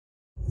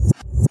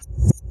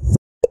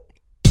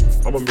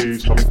I'm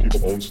amazed how many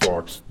people own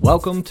stocks.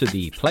 Welcome to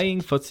the Playing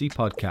Footsie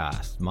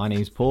podcast. My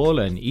name's Paul,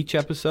 and each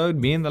episode,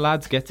 me and the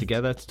lads get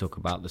together to talk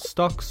about the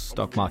stocks,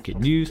 stock market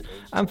news,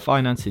 and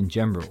finance in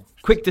general.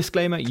 Quick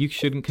disclaimer, you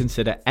shouldn't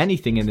consider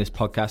anything in this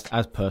podcast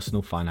as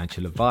personal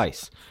financial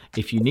advice.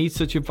 If you need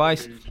such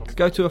advice,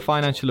 go to a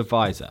financial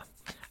advisor.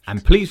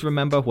 And please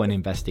remember, when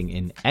investing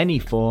in any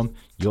form,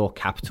 your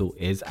capital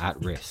is at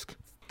risk.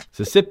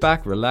 So sit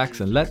back,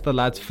 relax, and let the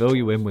lads fill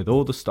you in with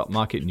all the stock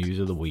market news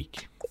of the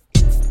week.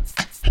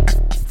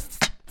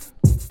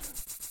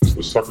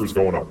 The sucker's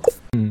going up.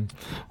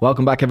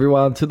 Welcome back,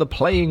 everyone, to the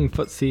Playing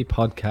Footsie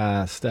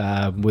podcast.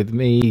 With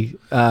me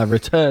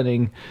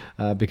returning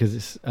because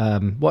it's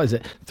what is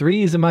it?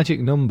 3 is a magic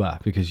number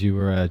because you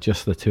were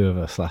just the two of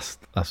us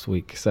last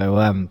week.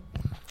 So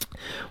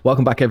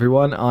welcome back,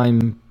 everyone.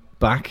 I'm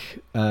back,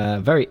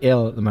 very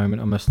ill at the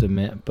moment, I must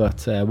admit,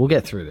 but we'll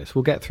get through this.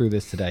 We'll get through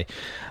this today.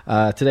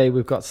 Today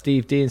we've got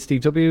Steve D and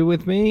Steve W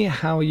with me.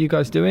 How are you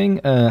guys doing?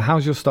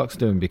 How's your stocks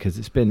doing? Because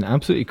it's been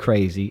absolutely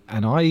crazy,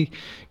 and I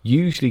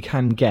usually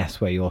can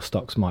guess where your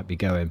stocks might be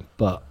going,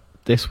 but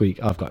this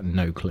week I've got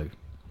no clue.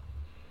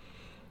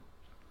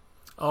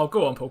 Oh,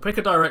 go on, Paul. Pick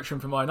a direction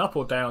for mine, up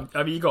or down.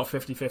 I mean, you got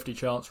 50-50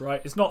 chance,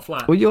 right? It's not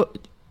flat. Well,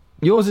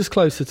 yours is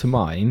closer to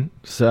mine,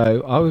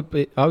 so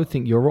I would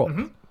think you're up.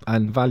 Mm-hmm.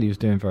 And value's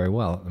doing very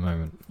well at the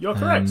moment. You're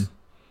correct.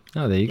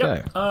 There you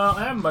go.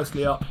 I am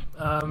mostly up.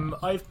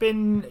 I've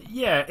been,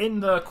 in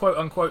the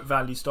quote-unquote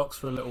value stocks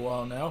for a little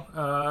while now.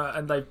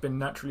 And they've been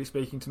naturally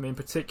speaking to me, in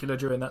particular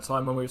during that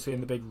time when we were seeing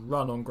the big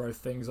run on growth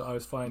things that I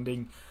was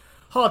finding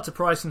hard to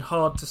price and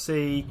hard to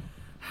see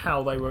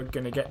how they were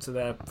going to get to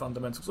their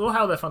fundamentals, or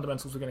how their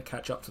fundamentals were going to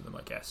catch up to them,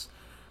 I guess.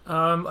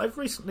 I've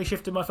recently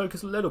shifted my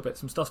focus a little bit.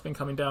 Some stuff's been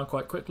coming down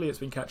quite quickly. It's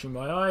been catching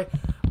my eye.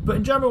 But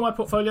in general, my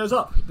portfolio's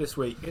up this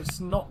week. It's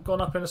not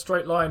gone up in a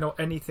straight line or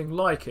anything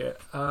like it.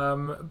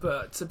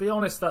 But to be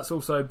honest, that's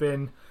also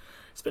been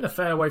a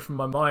fair way from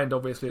my mind.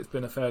 Obviously, it's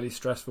been a fairly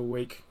stressful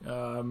week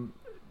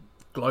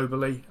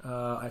globally.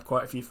 I have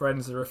quite a few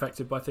friends that are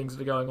affected by things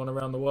that are going on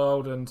around the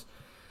world, and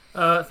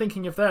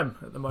thinking of them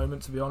at the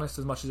moment, to be honest,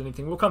 as much as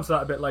anything. We'll come to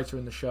that a bit later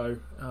in the show.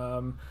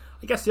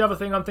 I guess the other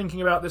thing I'm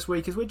thinking about this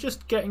week is we're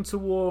just getting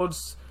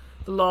towards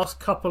the last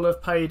couple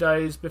of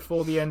paydays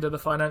before the end of the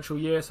financial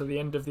year, so the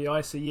end of the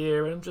ISA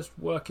year, and I'm just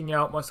working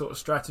out my sort of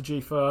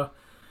strategy for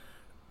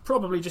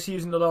probably just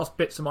using the last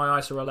bits of my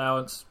ISA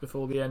allowance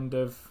before the end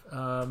of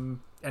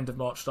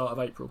March, start of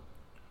April.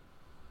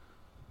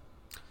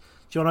 Do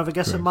you want to have a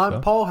guess at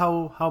mine, Paul,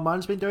 how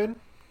mine's been doing?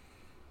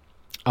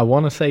 I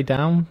want to say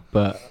down,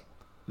 but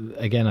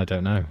again, I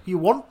don't know. You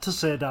want to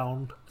say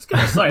down? I was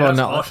going to say that's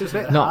harsh,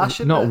 isn't it?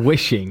 Not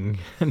wishing,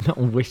 not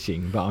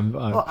wishing, but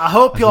I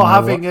hope you're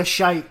having a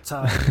shite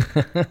time.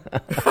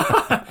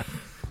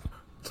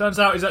 Turns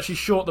out he's actually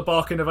short the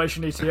Bark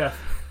Innovation ETF.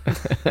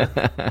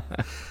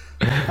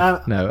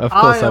 No, of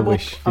course I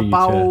wish for you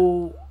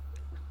to.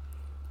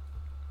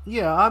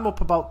 Yeah, I'm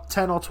up about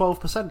 10 or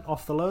 12%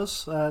 off the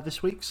lows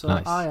this week, so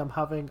nice. I am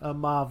having a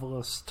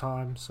marvellous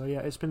time. So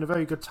yeah, it's been a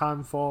very good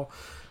time for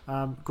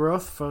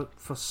growth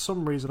for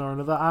some reason or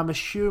another. I'm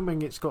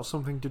assuming it's got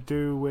something to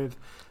do with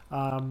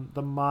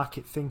the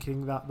market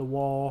thinking that the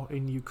war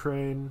in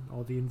Ukraine,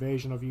 or the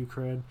invasion of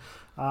Ukraine,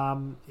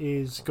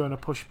 is going to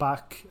push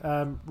back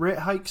rate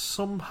hikes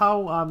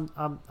somehow.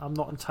 I'm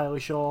not entirely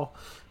sure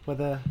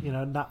whether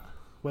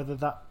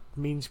that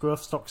means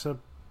growth stocks are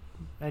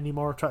any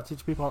more attractive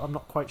to people. I'm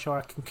not quite sure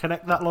I can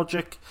connect that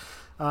logic.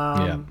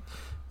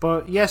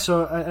 But yeah,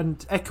 so,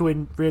 and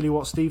echoing really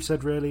what Steve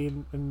said, really,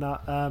 in that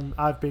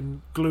I've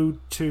been glued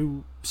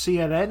to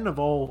CNN of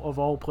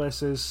all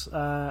places.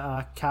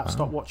 I can't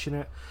stop watching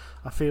it.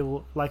 I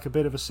feel like a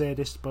bit of a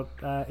sadist, but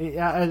it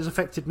has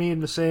affected me in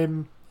the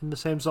same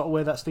sort of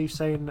way that Steve's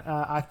saying.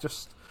 I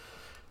just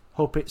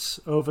hope it's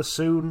over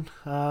soon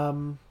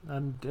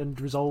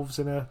and resolves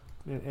in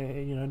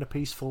a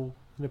peaceful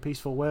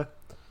way.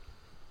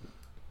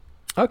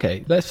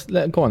 Okay, let's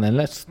go on then.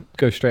 Let's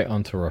go straight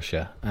on to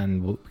Russia,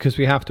 and because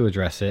we have to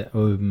address it.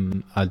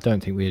 I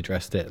don't think we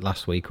addressed it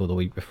last week or the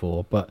week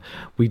before, but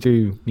we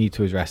do need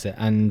to address it,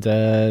 and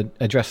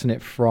addressing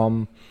it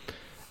from.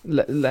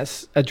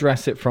 Let's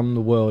address it from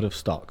the world of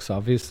stocks.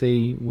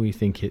 Obviously, we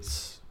think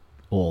it's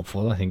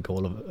awful. I think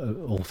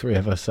all three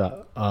of us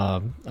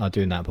are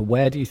doing that. But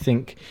where do you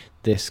think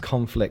this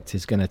conflict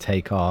is going to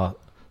take our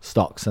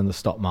stocks and the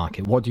stock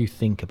market? What do you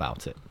think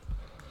about it?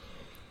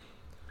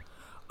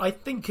 I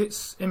think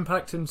its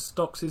impact in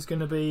stocks is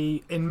going to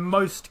be, in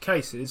most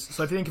cases,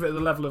 so if you think of it at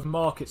the level of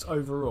markets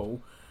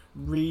overall,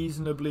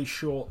 reasonably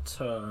short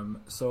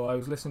term. So I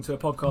was listening to a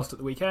podcast at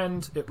the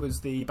weekend. It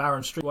was the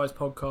Barron Streetwise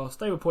podcast.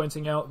 They were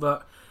pointing out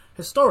that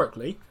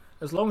historically,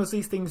 as long as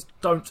these things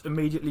don't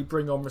immediately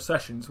bring on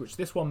recessions, which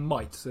this one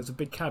might, so there's a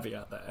big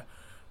caveat there,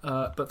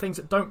 but things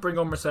that don't bring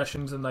on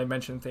recessions, and they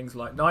mention things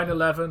like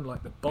 9/11,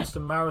 like the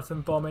Boston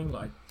Marathon bombing,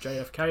 like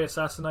JFK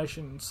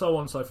assassination, and so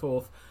on and so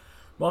forth,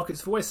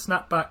 markets have always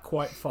snapped back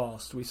quite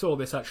fast. We saw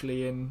this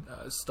actually in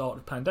the start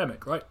of the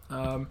pandemic, right?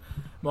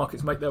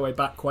 Markets make their way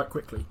back quite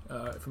quickly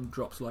from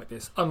drops like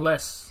this,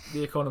 unless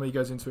the economy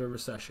goes into a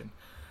recession.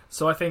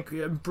 So I think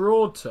in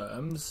broad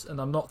terms, and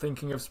I'm not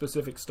thinking of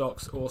specific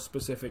stocks or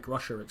specific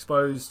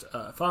Russia-exposed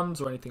funds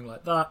or anything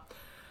like that,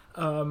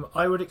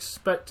 I would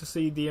expect to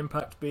see the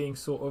impact being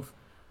sort of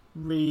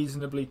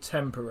reasonably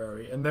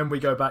temporary, and then we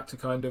go back to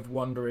kind of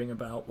wondering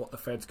about what the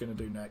Fed's going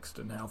to do next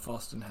and how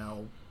fast and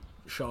how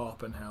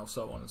sharp and how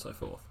so on and so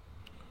forth.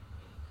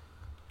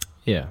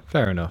 Yeah,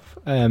 fair enough.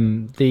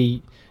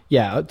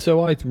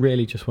 So I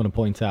really just want to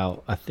point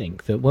out, I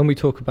think, that when we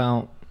talk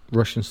about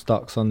Russian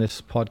stocks on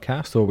this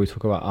podcast, or we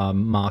talk about our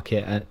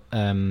market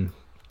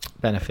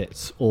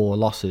benefits or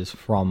losses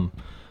from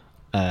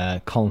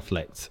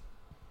conflict,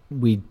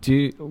 we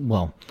do,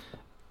 well,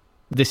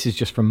 this is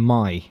just from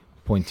my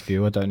point of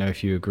view. I don't know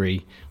if you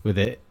agree with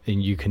it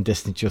and you can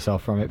distance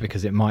yourself from it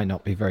because it might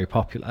not be very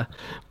popular,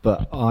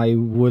 but I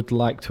would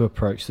like to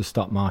approach the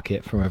stock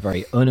market from a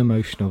very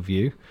unemotional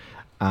view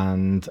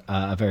and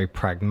a very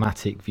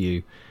pragmatic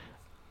view.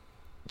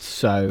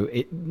 So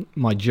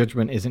my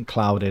judgment isn't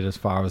clouded as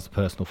far as the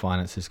personal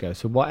finances go.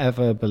 So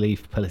whatever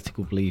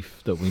political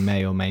belief that we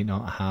may or may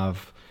not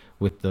have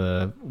with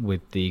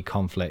the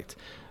conflict,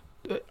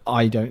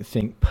 I don't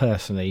think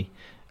personally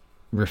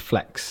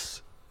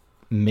reflects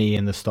me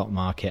in the stock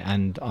market,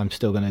 and I'm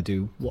still going to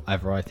do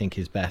whatever I think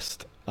is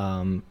best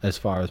as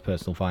far as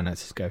personal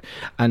finances go.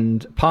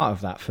 And part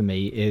of that for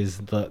me is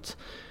that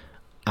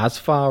as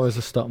far as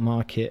the stock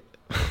market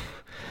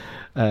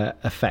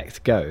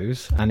effect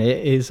goes, and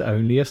it is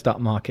only a stock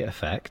market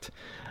effect,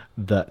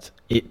 that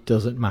it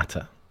doesn't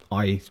matter.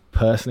 I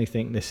personally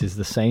think this is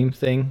the same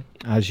thing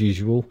as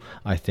usual.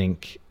 I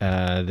think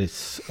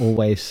this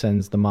always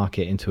sends the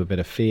market into a bit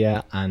of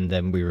fear, and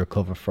then we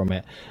recover from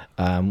it.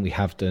 We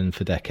have done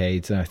for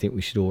decades, and I think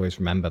we should always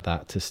remember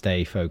that, to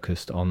stay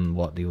focused on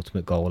what the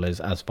ultimate goal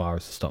is as far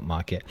as the stock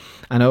market.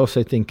 And I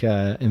also think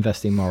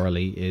investing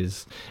morally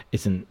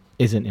isn't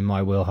in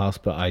my wheelhouse,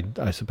 but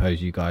I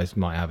suppose you guys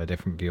might have a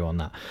different view on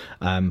that.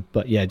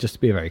 But yeah, just to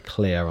be very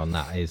clear on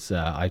that, is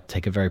I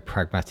take a very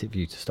pragmatic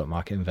view to stock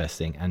market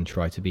investing and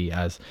try to be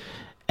as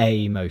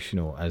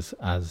emotional as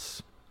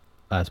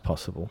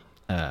possible.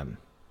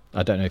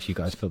 I don't know if you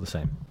guys feel the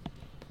same.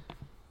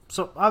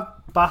 So I've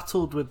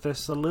battled with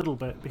this a little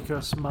bit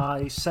because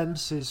my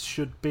senses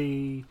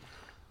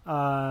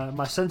are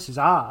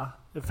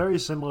very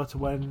similar to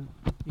when,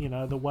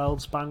 the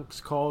world's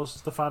banks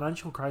caused the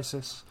financial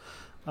crisis.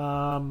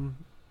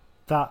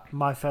 That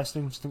my first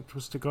instinct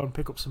was to go and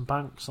pick up some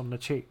banks on the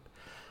cheap,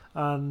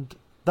 and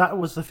that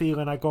was the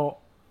feeling I got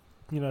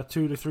 2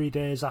 to 3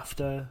 days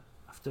after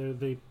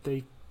the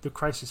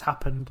crisis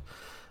happened,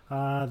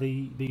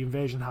 the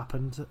invasion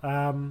happened,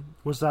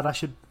 was that I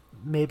should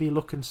maybe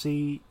look and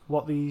see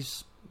what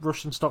these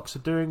Russian stocks are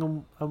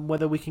doing and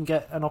whether we can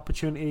get an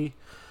opportunity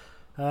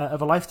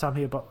of a lifetime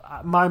here.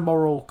 But my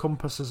moral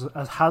compass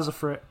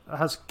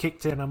has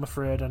kicked in, I'm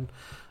afraid, and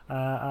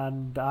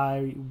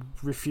I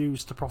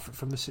refuse to profit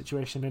from the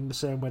situation in the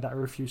same way that I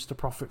refuse to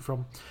profit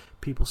from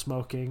people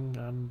smoking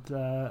and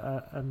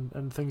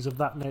things of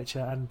that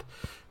nature. And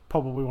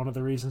probably one of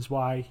the reasons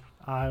why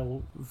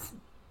I'll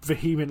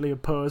vehemently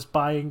oppose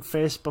buying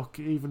Facebook,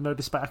 even though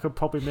despite I could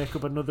probably make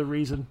up another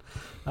reason.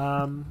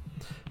 I'm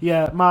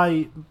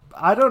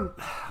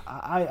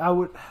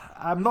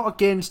not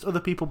against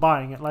other people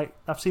buying it. Like,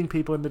 I've seen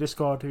people in the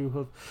Discord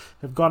who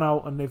have gone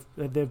out and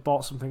they've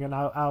bought something, and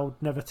I'll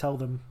never tell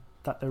them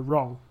that they're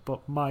wrong,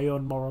 but my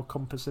own moral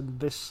compass in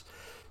this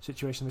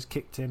situation has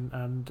kicked in,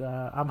 and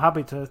I'm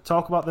happy to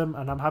talk about them,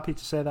 and I'm happy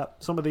to say that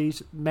some of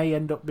these may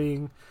end up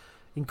being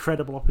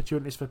incredible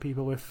opportunities for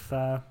people if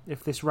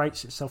this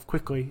rights itself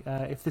quickly.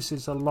 If this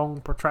is a long,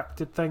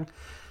 protracted thing,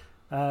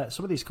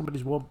 some of these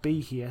companies won't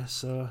be here,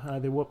 so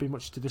there won't be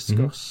much to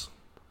discuss.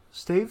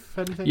 Steve,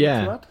 anything to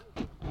add?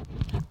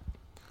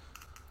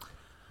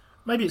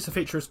 Maybe it's a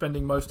feature of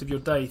spending most of your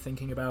day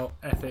thinking about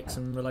ethics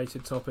and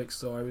related topics.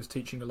 So I was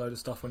teaching a load of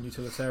stuff on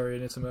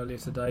utilitarianism earlier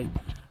today.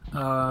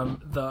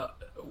 That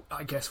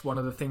I guess one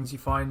of the things you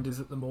find is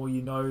that the more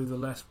you know, the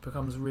less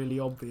becomes really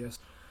obvious.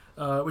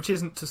 Which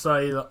isn't to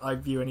say that I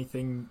view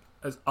anything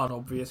as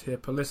unobvious here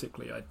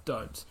politically. I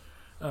don't.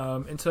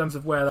 In terms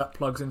of where that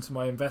plugs into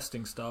my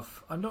investing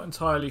stuff, I'm not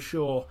entirely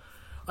sure.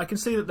 I can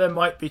see that there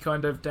might be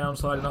kind of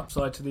downside and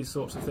upside to these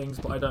sorts of things,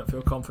 but I don't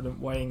feel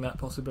confident weighing that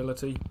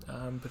possibility.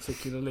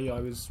 Particularly,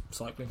 I was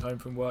cycling home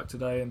from work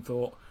today and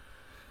thought,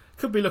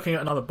 could be looking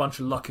at another bunch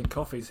of Luckin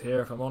Coffees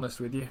here, if I'm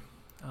honest with you.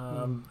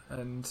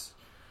 And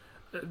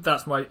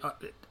that's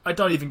I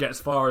don't even get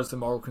as far as the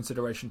moral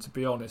consideration, to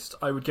be honest.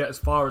 I would get as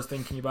far as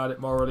thinking about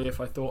it morally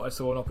if I thought I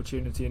saw an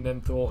opportunity and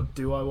then thought,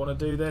 do I want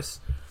to do this?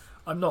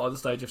 I'm not at the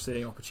stage of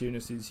seeing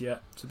opportunities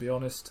yet, to be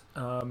honest.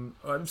 I'm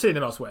seeing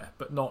them elsewhere,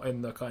 but not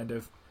in the kind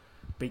of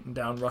beaten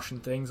down Russian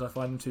things. I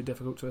find them too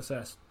difficult to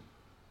assess.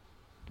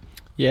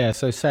 Yeah,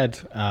 so said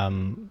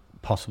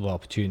possible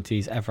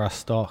opportunities. Everest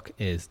stock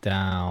is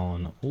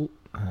down.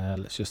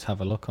 Let's just have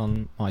a look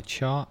on my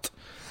chart.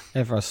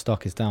 Everest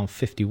stock is down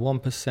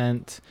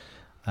 51%.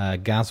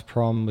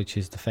 Gazprom, which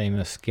is the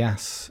famous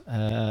gas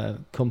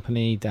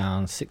company,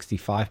 down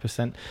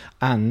 65%.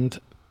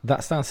 And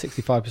that's down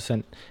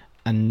 65%.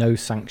 and no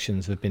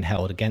sanctions have been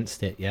held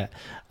against it yet.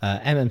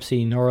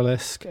 MMC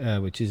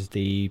Norilsk, which is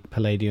the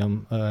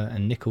palladium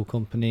and nickel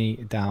company,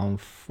 down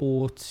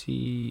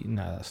 40.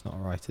 No, that's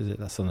not right, is it?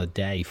 That's on the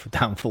day for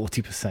down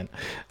 40%.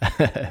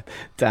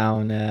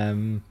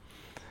 Down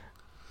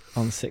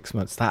on 6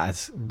 months, that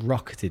has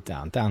rocketed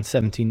down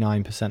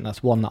 79%.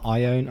 That's one that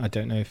I own. I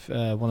don't know if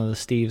one of the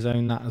Steves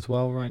own that as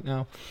well right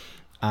now.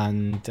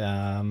 And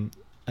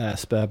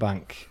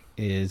Sberbank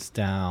is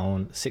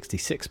down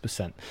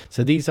 66%.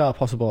 So these are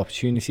possible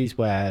opportunities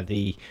where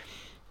the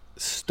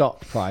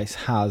stock price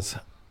has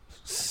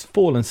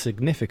fallen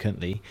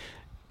significantly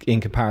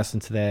in comparison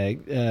to their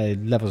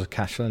levels of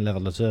cash flow and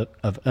levels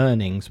of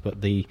earnings,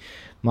 but the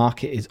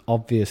market is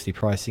obviously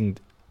pricing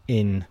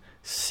in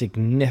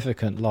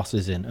significant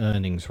losses in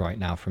earnings right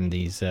now from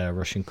these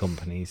Russian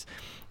companies.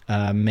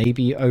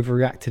 Maybe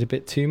overreacted a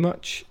bit too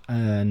much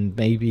and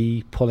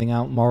maybe pulling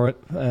out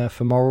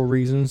for moral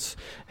reasons.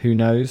 Who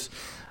knows?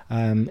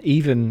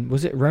 Even,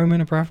 was it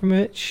Roman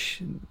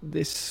Abramovich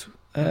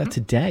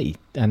today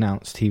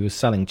announced he was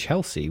selling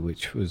Chelsea,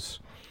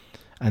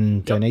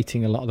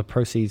 donating a lot of the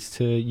proceeds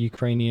to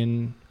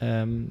Ukrainian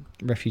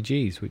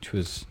refugees, which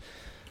was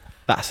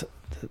that's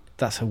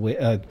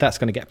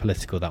going to get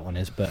political, that one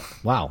is, but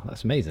wow,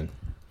 that's amazing.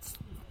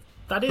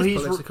 That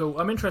is political.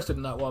 I'm interested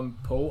in that one,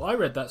 Paul. I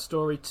read that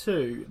story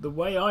too. The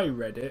way I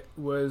read it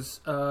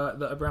was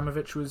that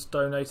Abramovich was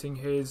donating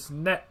his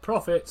net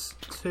profits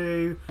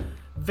to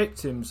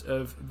victims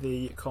of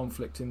the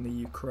conflict in the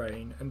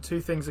Ukraine. And two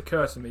things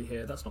occur to me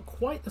here. That's not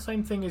quite the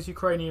same thing as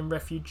Ukrainian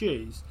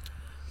refugees.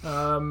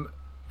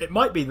 It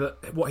might be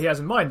that what he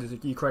has in mind is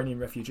Ukrainian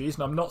refugees,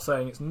 and I'm not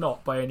saying it's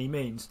not by any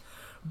means.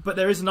 But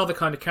there is another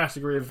kind of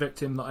category of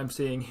victim that I'm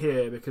seeing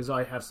here, because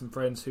I have some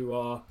friends who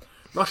are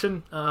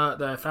Russian.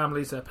 Their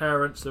families, their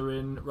parents are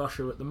in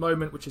Russia at the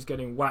moment, which is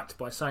getting whacked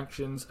by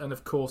sanctions. And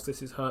of course,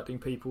 this is hurting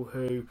people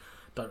who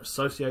don't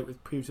associate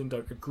with Putin,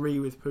 don't agree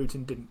with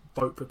Putin, didn't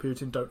vote for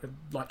Putin, don't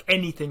like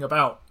anything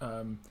about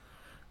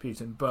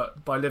Putin.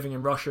 But by living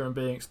in Russia and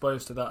being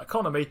exposed to that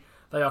economy,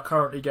 they are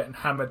currently getting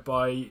hammered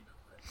by,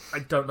 I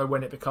don't know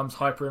when it becomes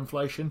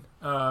hyperinflation,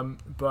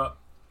 but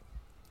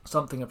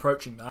something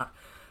approaching that.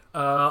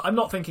 I'm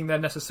not thinking they're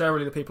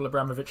necessarily the people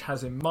Abramovich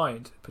has in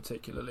mind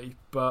particularly,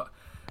 but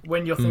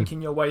when you're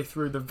thinking your way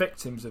through the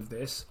victims of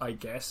this, I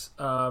guess,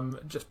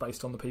 just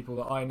based on the people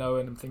that I know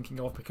and I'm thinking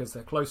of because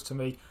they're close to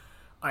me,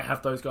 I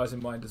have those guys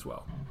in mind as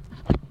well.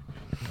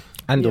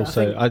 And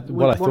also,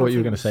 what I thought you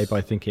were going to say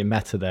by thinking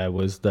meta there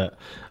was that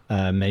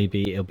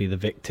maybe it'll be the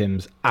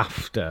victims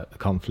after the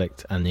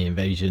conflict and the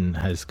invasion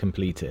has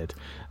completed.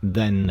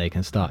 Then they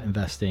can start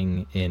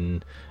investing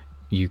in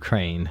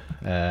Ukraine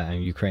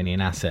and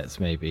Ukrainian assets,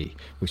 maybe,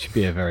 which would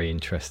be a very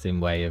interesting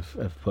way of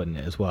putting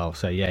it as well.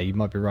 So yeah, you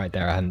might be right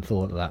there. I hadn't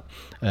thought of that.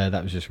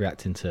 That was just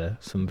reacting to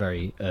some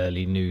very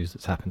early news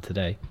that's happened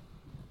today.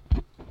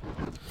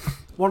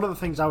 One of the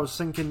things I was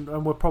thinking,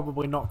 and we're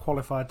probably not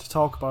qualified to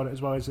talk about it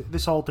as well, is that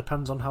this all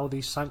depends on how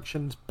these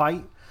sanctions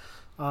bite.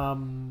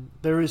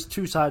 There is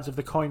two sides of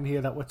the coin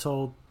here that we're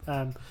told.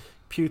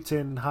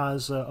 Putin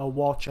has a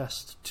war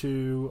chest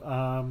to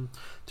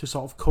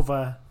sort of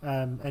cover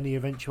any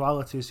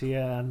eventualities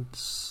here, and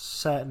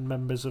certain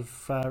members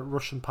of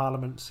Russian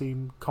parliament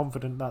seem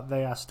confident that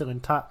they are still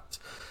intact.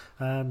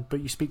 But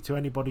you speak to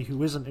anybody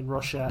who isn't in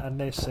Russia and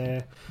they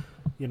say,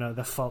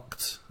 they're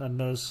fucked and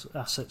those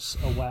assets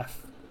are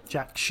worth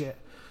jack shit.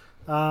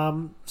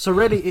 So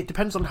really, it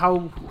depends on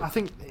how, I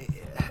think,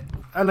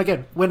 and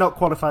again, we're not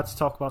qualified to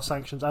talk about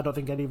sanctions. I don't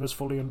think any of us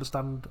fully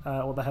understand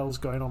what the hell's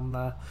going on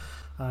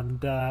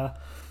there.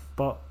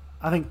 But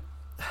I think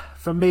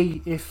for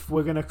me, if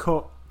we're going to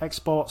cut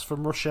exports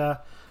from Russia,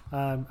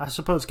 I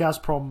suppose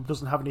Gazprom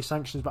doesn't have any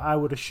sanctions, but I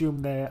would assume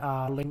they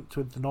are linked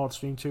with the Nord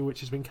Stream 2, which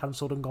has been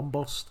cancelled and gone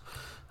bust,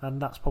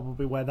 and that's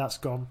probably where that's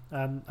gone.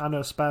 I know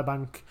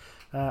Sberbank,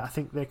 I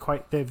think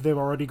they've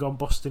already gone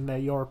bust in their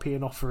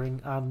European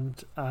offering,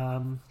 and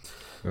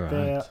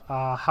right.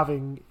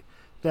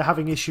 They're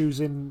having issues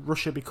in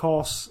Russia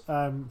because,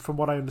 from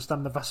what I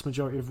understand, the vast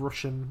majority of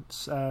Russian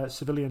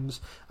civilians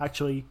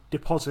actually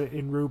deposit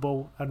in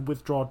ruble and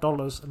withdraw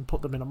dollars and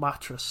put them in a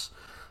mattress,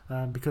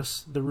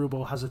 because the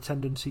ruble has a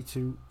tendency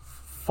to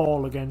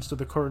fall against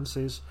other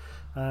currencies.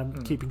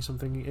 Keeping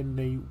something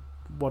in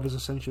what is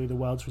essentially the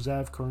world's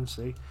reserve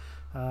currency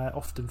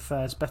often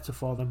fares better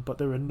for them, but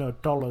there are no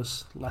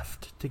dollars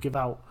left to give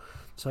out,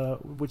 so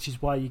which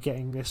is why you're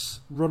getting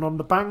this run on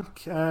the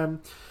bank.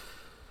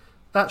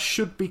 That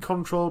should be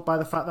controlled by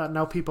the fact that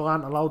now people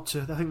aren't allowed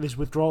to. I think there's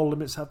withdrawal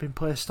limits that have been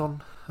placed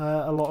on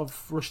a lot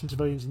of Russian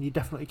civilians, and you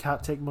definitely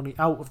can't take money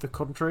out of the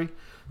country.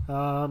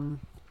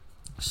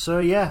 So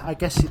yeah, I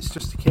guess it's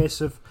just a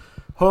case of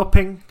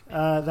hoping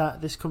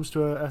that this comes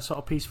to a sort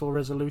of peaceful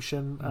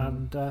resolution,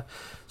 and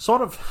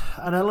sort of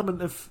an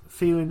element of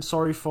feeling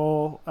sorry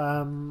for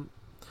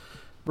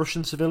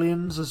Russian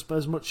civilians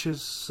as much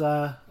as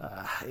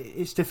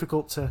it's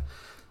difficult to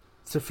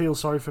feel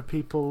sorry for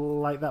people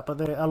like that,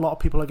 but a lot of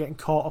people are getting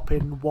caught up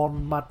in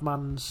one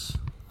madman's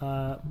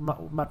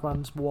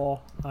war,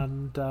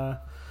 and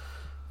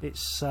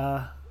it's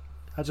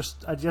I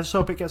I just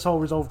hope it gets all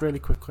resolved really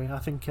quickly. I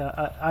think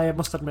I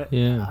must admit,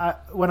 Yeah.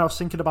 when I was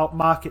thinking about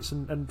markets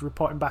and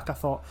reporting back, I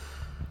thought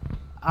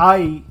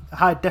I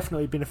had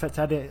definitely been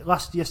affected.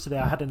 Yesterday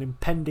I had an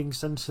impending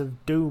sense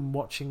of doom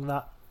watching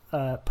that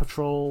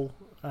patrol,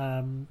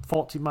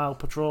 40-mile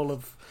patrol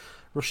of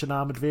Russian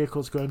armoured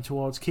vehicles going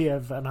towards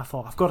Kiev, and I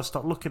thought, I've got to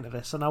stop looking at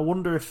this. And I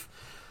wonder if,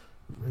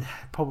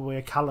 probably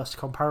a callous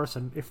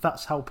comparison, if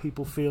that's how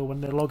people feel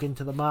when they log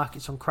into the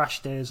markets on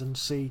crash days and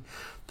see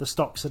the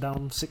stocks are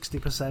down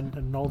 60%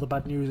 and all the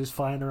bad news is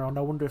flying around.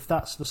 I wonder if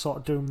that's the sort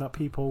of doom that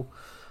people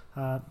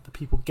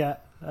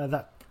get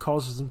that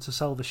causes them to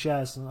sell the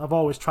shares. And I've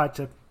always tried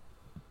to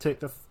take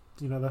the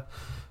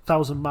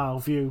 1,000-mile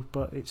view,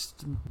 but it's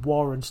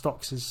war and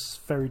stocks is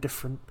very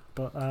different.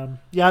 But I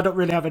don't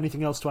really have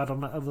anything else to add on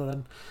that other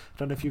than, I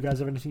don't know if you guys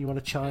have anything you want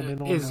to chime in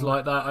on. It is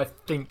like that. I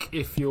think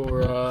if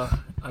you're,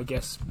 I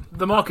guess,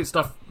 the market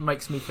stuff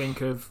makes me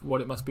think of what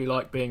it must be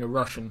like being a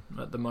Russian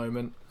at the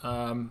moment.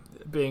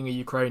 Being a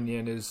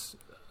Ukrainian is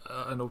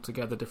an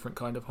altogether different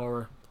kind of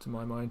horror to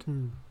my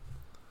mind.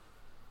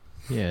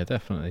 Yeah,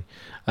 definitely.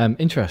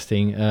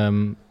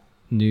 Interesting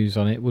news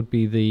on it would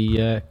be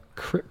the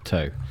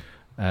crypto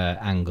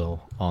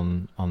angle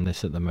on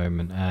this at the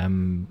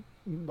moment.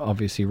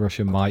 Obviously,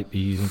 Russia might be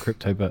using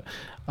crypto, but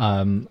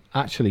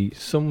actually,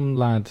 some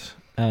lad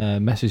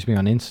messaged me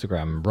on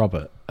Instagram,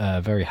 Robert,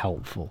 very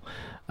helpful.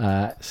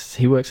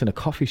 He works in a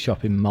coffee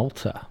shop in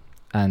Malta,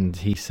 and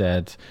he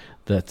said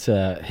that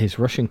his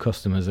Russian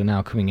customers are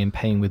now coming in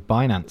paying with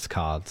Binance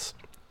cards.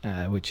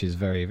 Which is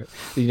very,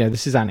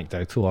 this is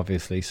anecdotal,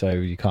 obviously, so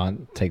you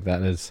can't take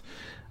that as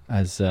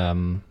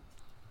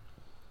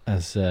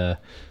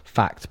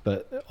fact.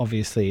 But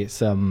obviously,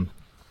 it's an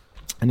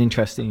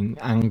interesting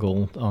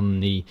angle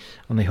on the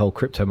whole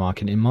crypto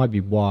market. It might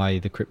be why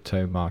the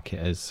crypto market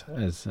has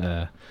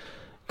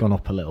gone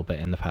up a little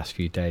bit in the past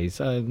few days.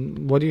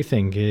 What do you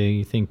think?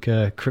 You think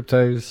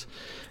crypto's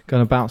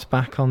going to bounce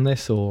back on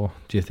this, or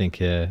do you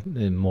think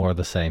more of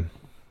the same?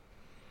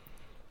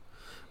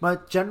 My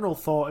general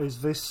thought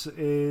is this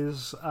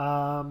is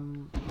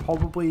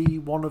probably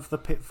one of the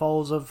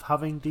pitfalls of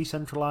having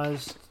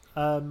decentralized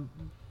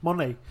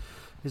money,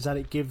 is that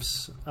it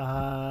gives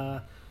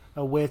a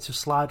way to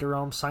slide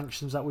around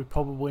sanctions that we've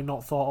probably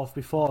not thought of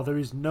before. There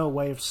is no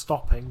way of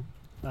stopping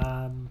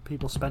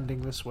people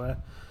spending this way.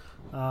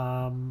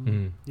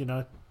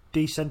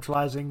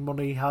 Decentralizing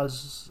money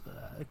has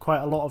quite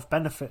a lot of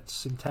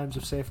benefits in terms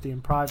of safety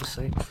and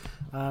privacy,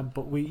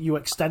 but you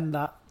extend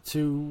that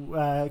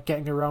to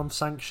getting around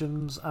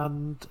sanctions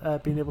and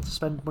being able to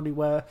spend money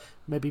where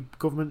maybe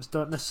governments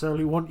don't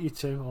necessarily want you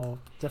to, or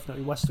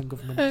definitely Western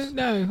governments.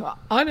 No,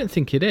 I don't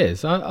think it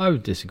is. I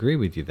would disagree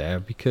with you there,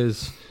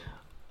 because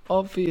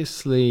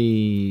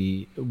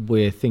obviously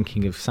we're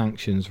thinking of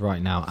sanctions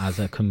right now as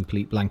a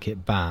complete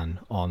blanket ban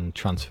on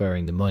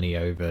transferring the money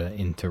over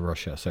into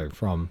Russia. So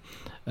from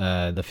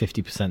the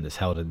 50% that's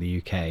held in the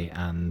UK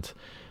and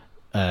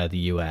the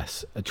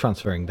US,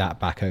 transferring that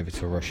back over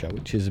to Russia,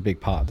 which is a big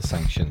part of the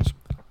sanctions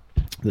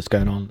that's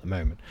going on at the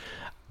moment.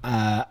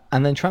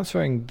 And then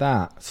transferring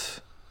that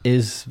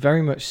is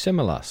very much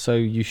similar. So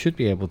you should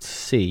be able to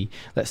see,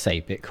 let's say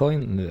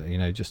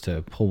Bitcoin, just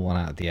to pull one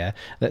out of the air.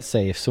 Let's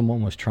say if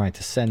someone was trying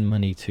to send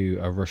money to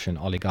a Russian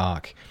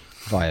oligarch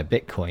via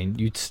Bitcoin,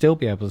 you'd still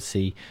be able to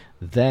see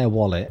their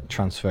wallet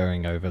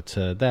transferring over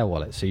to their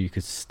wallet. So you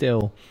could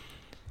still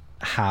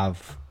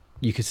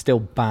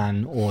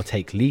ban or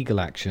take legal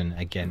action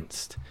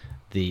against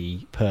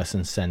the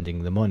person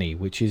sending the money,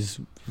 which is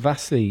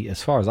vastly,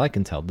 as far as I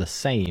can tell, the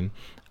same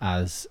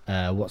as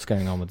what's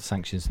going on with the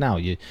sanctions now.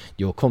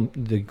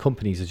 The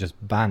companies are just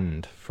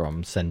banned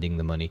from sending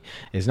the money.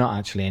 There's not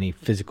actually any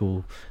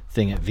physical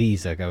thing at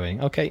Visa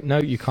going, okay, no,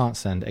 you can't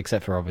send,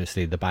 except for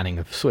obviously the banning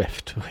of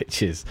SWIFT,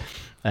 which is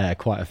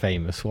quite a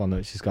famous one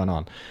which has gone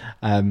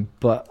on.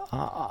 But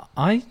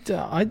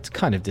I'd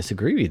kind of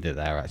disagree with you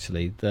there,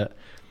 actually, that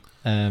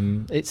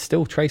it's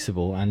still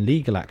traceable and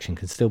legal action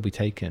can still be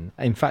taken.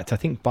 In fact, I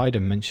think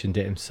Biden mentioned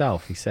it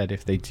himself. He said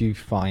if they do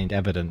find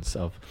evidence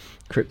of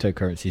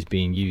cryptocurrencies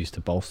being used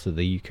to bolster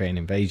the Ukraine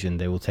invasion,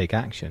 they will take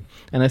action.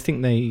 And I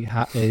think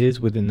it is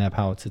within their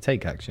power to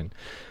take action.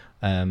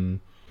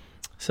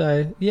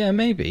 So yeah,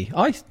 maybe.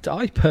 I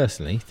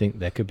personally think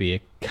there could be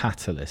a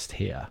catalyst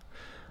here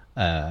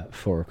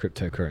for a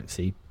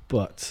cryptocurrency,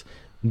 but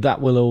that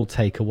will all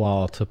take a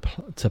while to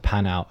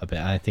pan out a bit.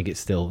 I think it's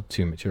still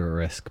too much of a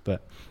risk,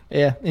 but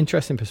yeah,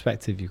 interesting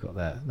perspective you've got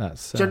there.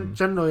 That's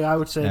generally, I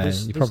would say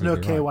there's no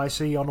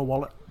KYC right. on a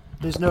wallet.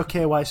 There's no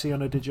KYC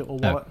on a digital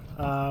wallet.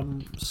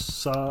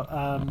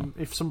 So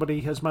if somebody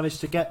has managed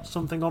to get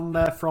something on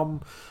there from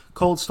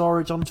cold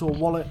storage onto a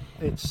wallet,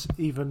 it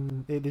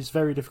is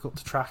very difficult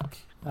to track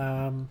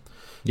who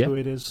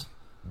it is.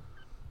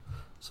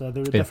 So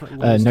there are definitely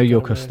ways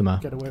to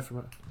get away from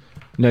it.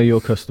 Know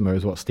your customer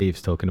is what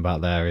Steve's talking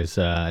about there. It's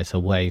a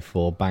way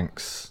for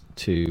banks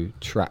to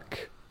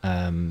track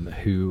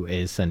who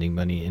is sending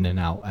money in and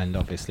out. And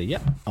obviously,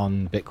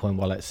 on Bitcoin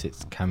wallets, it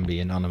can be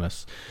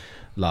anonymous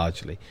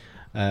largely.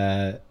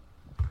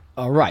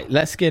 All right,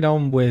 let's get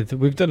on with.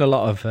 We've done a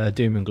lot of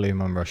doom and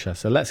gloom on Russia,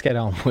 so let's get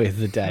on with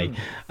the day.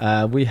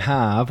 We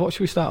have. What should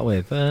we start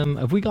with?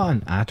 Have we got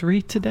an ad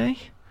read today?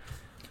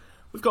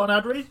 We've got an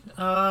ad read.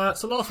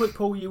 So last week,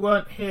 Paul, you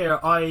weren't here.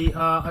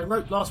 I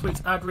wrote last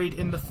week's ad read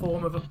in the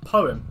form of a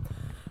poem,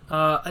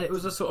 and it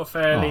was a sort of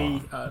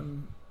fairly.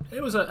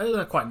 It was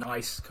a quite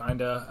nice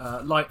kind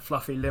of light,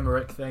 fluffy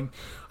limerick thing.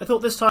 I thought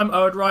this time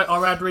I would write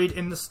our ad read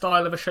in the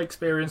style of a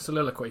Shakespearean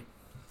soliloquy.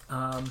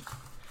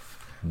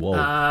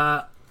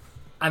 Whoa.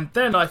 And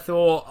then I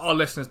thought our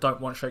listeners don't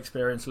want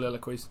Shakespearean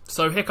soliloquies,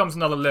 so here comes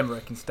another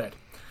limerick instead.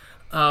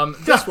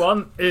 This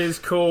one is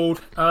called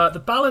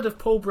The Ballad of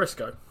Paul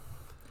Briscoe.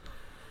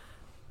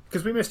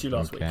 Because we missed you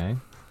last week.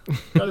 It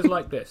goes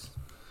like this.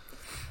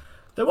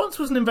 There once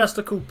was an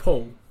investor called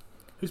Paul,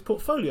 whose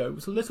portfolio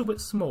was a little bit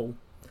small.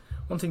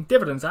 Wanting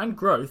dividends and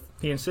growth,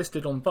 he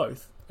insisted on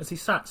both, as he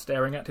sat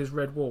staring at his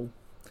red wall.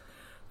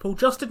 Paul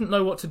just didn't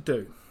know what to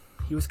do.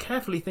 He was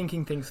carefully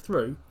thinking things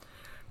through,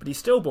 but he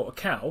still bought a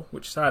cow,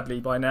 which sadly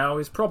by now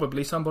is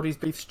probably somebody's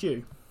beef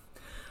stew.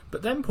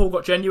 But then Paul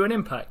got genuine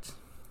impact,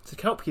 to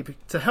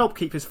help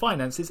keep his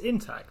finances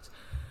intact.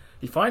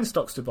 He finds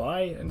stocks to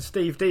buy, and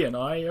Steve D and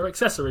I are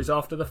accessories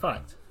after the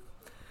fact.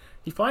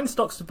 He finds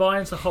stocks to buy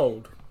and to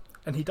hold,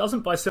 and he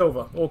doesn't buy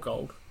silver or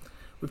gold.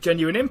 With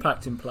genuine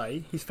impact in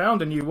play, he's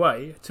found a new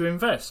way to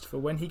invest for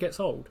when he gets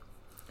old.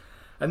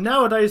 And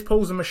nowadays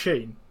Paul's a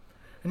machine,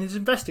 and his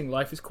investing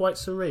life is quite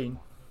serene.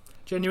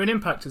 Genuine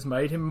impact has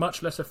made him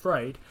much less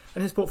afraid,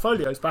 and his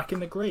portfolio's back in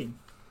the green.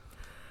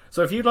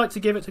 So if you'd like to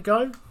give it a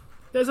go,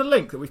 there's a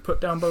link that we've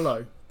put down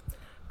below.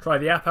 Try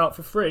the app out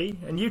for free,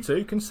 and you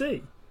too can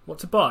see what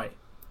to buy.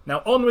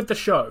 Now on with the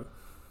show.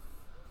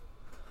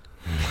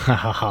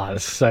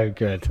 That's so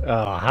good.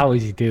 Oh, how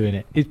is he doing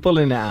it? He's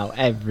pulling it out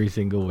every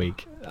single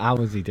week. How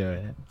is he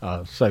doing it?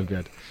 Oh, so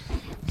good.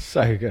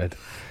 So good.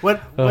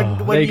 When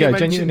there you go. Genuine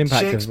mentioned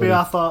impact. Shakespeare,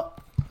 I thought,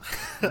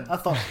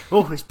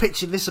 oh, he's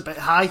pitching this a bit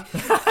high.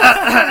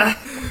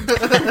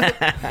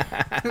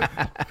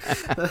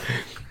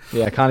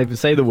 Yeah, I can't even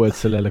say the word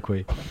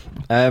soliloquy.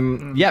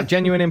 Yeah,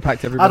 genuine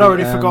impact, everybody. I'd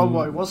already forgotten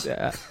what it was.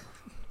 Yeah.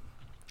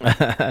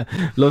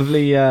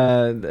 Lovely.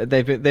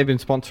 They've been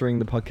sponsoring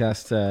the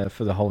podcast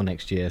for the whole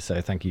next year,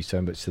 so thank you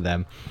so much to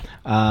them.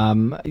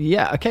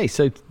 Yeah, okay,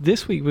 so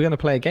this week we're going to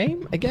play a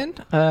game again.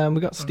 We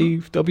got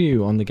Steve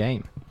W on the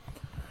game.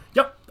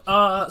 Yep.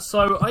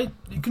 So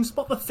you can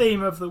spot the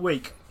theme of the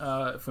week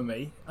for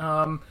me.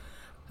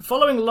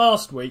 Following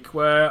last week,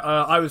 where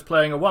I was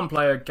playing a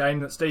one-player game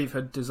that Steve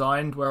had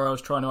designed, where I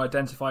was trying to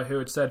identify who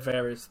had said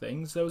various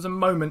things, there was a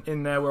moment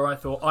in there where I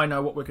thought, I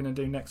know what we're going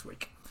to do next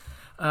week.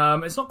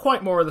 It's not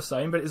quite more of the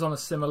same, but it's on a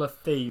similar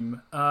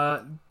theme.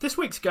 This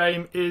week's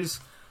game is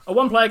a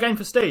one-player game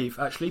for Steve,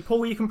 actually.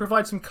 Paul, you can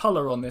provide some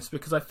colour on this,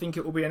 because I think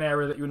it will be an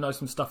area that you'll know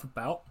some stuff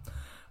about.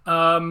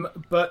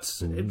 But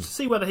to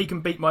see whether he can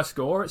beat my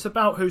score, it's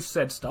about who's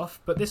said stuff,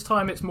 but this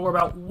time it's more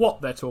about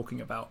what they're talking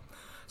about.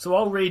 So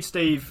I'll read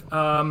Steve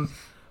a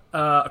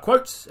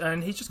quote,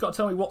 and he's just got to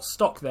tell me what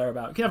stock they're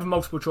about. You can have a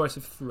multiple choice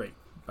of 3.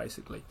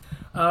 Basically,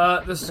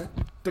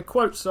 the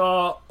quotes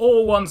are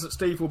all ones that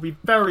Steve will be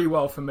very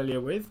well familiar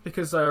with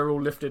because they are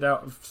all lifted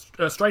out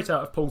of straight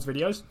out of Paul's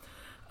videos.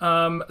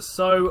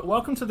 So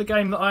welcome to the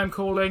game that I am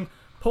calling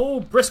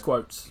Paul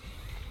Brisquotes.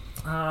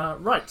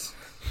 Right,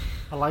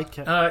 I like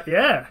it.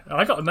 Yeah,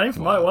 I got a name for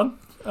my one.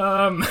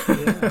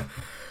 Yeah.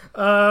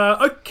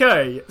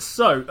 Okay,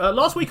 so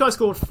last week I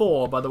scored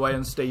 4, by the way,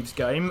 in Steve's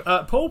game.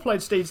 Paul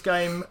played Steve's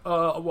game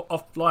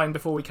offline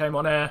before we came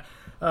on air.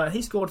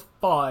 He scored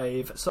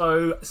 5,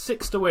 so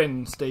 6 to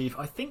win, Steve.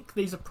 I think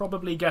these are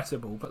probably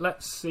gettable, but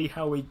let's see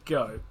how we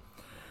go.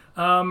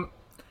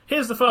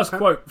 Here's the first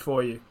quote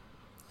for you.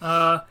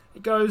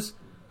 It goes,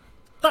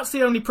 "That's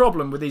the only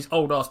problem with these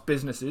old-ass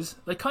businesses.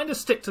 They kind of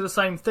stick to the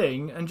same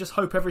thing and just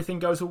hope everything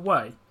goes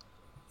away."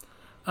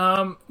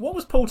 What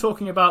was Paul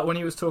talking about when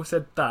he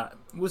said that?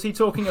 Was he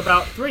talking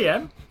about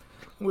 3M?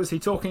 Was he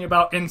talking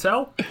about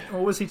Intel?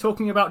 Or was he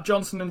talking about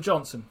Johnson &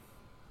 Johnson?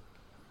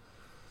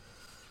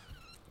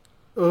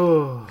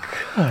 Oh,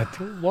 God,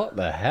 what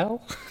the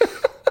hell?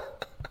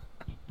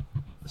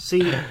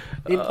 see,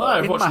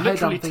 I've watched my head,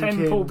 literally I'm 10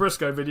 thinking, Paul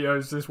Briscoe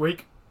videos this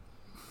week.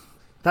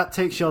 that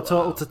takes your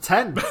total to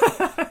 10.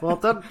 Well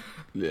done.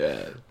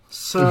 Yeah.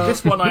 So,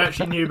 This one I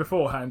actually knew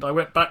beforehand. I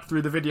went back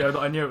through the video that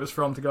I knew it was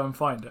from to go and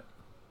find it.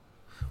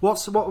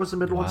 what was the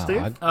middle one,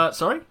 Steve?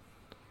 Sorry?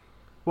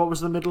 What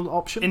was the middle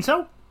option?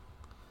 Intel?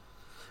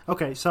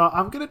 Okay, so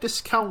I'm going to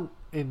discount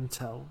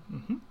Intel,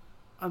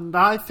 and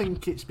I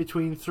think it's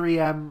between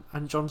 3M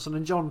and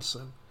Johnson &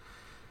 Johnson.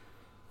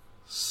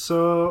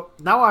 So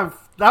now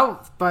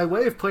by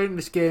way of playing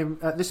this game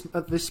at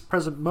this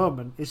present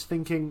moment is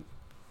thinking,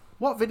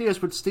 what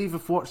videos would Steve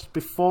have watched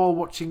before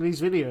watching these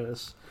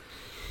videos?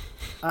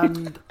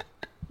 And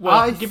Well,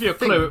 I'll give you a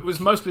clue. It was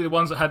mostly the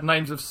ones that had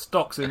names of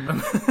stocks in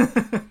them.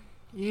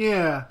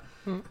 yeah,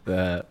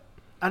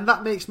 and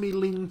that makes me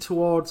lean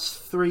towards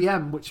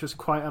 3M, which was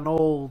quite an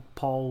old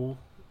Paul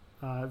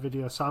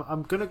video. So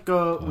I'm going to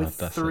go with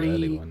that's an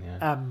early one,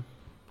 3M. yeah.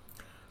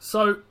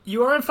 So,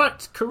 you are in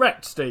fact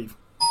correct, Steve.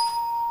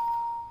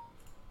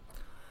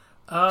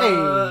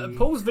 Hey.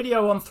 Paul's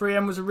video on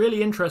 3M was a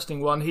really interesting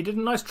one. He did a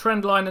nice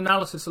trend line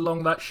analysis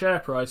along that share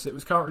price. It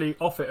was currently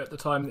off it at the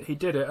time that he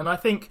did it. And I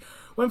think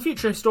when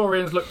future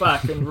historians look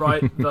back and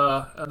write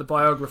the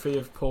biography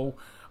of Paul,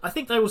 I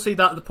think they will see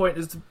that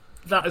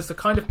as the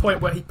kind of point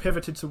where he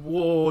pivoted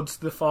towards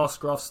the fast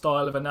graph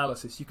style of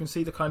analysis. You can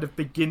see the kind of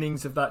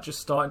beginnings of that just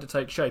starting to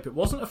take shape. It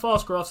wasn't a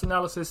fast graphs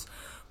analysis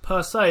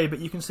per se, but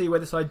you can see where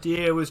this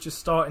idea was just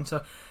starting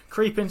to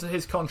creep into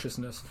his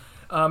consciousness.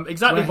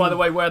 Exactly, by the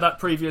way, where that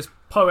previous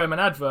poem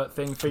and advert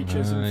thing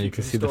features in you future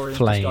can see the historians'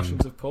 flame.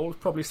 discussions of Paul.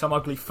 Probably some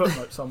ugly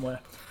footnote somewhere.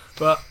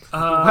 But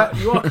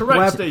you are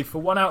correct, Steve, for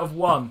 1 out of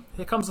 1.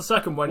 Here comes the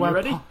second one. You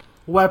ready?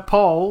 Where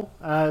Paul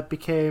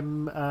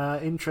became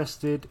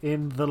interested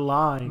in the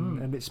line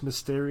and its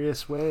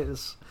mysterious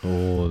ways.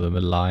 Oh, the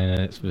line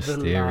and it's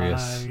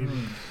mysterious. The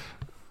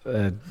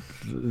line.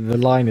 The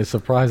line is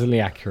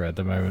surprisingly accurate at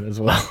the moment as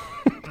well.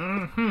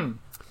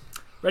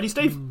 Ready,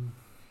 Steve?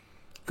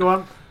 Go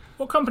on.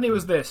 What company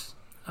was this?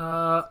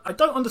 I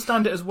don't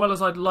understand it as well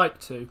as I'd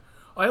like to.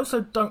 I also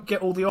don't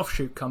get all the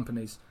offshoot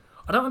companies.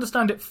 I don't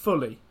understand it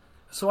fully,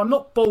 so I'm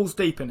not balls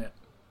deep in it.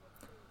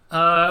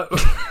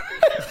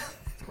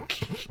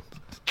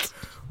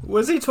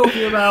 Was he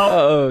talking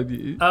about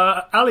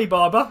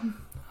Alibaba?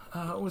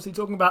 Or was he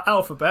talking about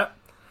Alphabet?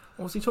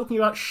 Or was he talking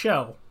about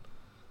Shell?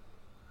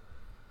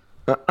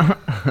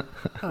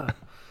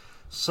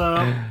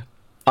 So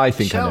I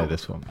think I Shell. know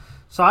this one.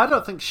 So I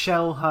don't think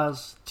Shell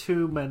has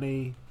too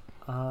many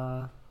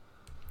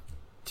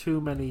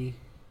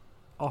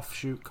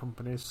offshoot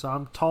companies. So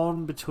I'm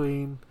torn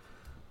between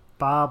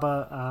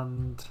Barber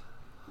and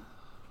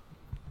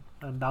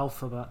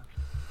Alphabet.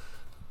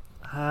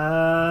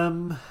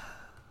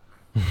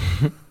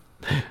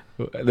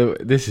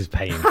 This is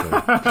painful.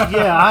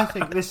 Yeah, I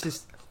think this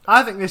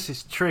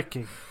is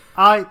tricky.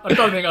 I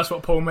don't think that's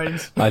what Paul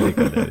means. I think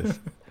I know this.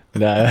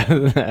 No,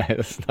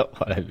 that's not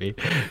what I mean.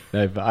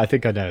 No, but I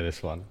think I know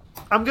this one.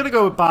 I'm gonna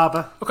go with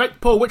Barber. Okay,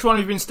 Paul, which one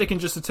have you been sticking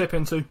just a tip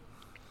into?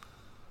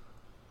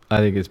 I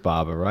think it's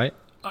Barber, right?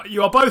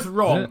 You are both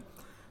wrong.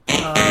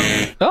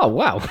 Oh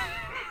wow!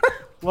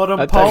 Well done,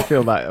 I Paul. don't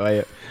feel that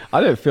way. I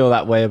don't feel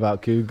that way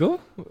about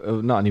Google.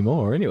 Not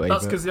anymore, anyway.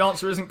 That's because the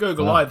answer isn't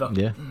Google Oh, either.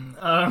 Yeah.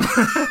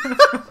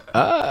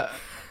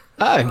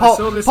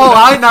 Paul,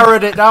 I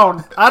narrowed it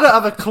down. I don't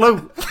have a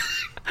clue.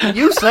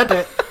 You said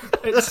it.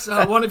 It's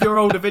one of your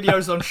older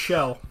videos on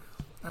Shell.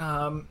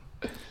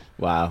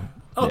 Wow.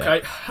 Okay,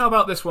 Yeah. how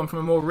about this one from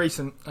a more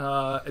recent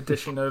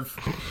edition of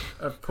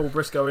Paul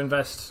Briscoe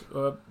Invest?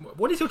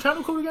 What is your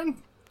channel called again?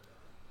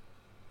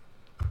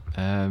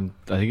 I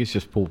think it's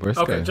just Paul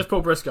Briscoe. Okay, just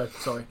Paul Briscoe,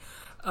 sorry.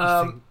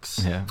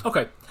 Yeah.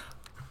 Okay,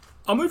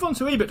 I'll move on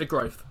to EBITDA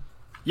growth.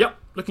 Yep,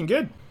 looking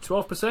good.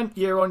 12%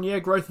 year-on-year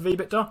growth of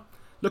EBITDA.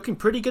 Looking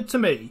pretty good to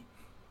me.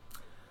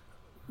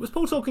 Was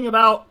Paul talking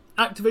about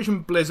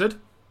Activision Blizzard?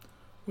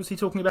 Was he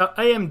talking about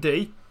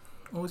AMD?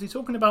 Or was he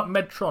talking about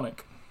Medtronic?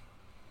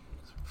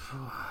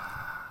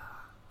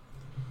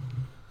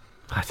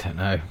 I don't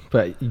know,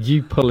 but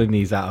you pulling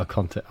these out of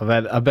context.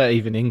 I bet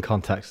even in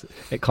context,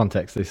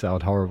 they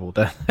sound horrible,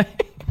 don't they?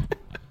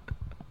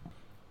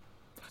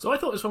 So I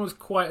thought this one was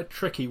quite a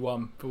tricky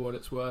one for what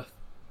it's worth.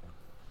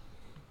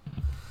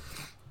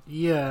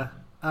 Yeah.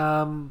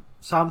 So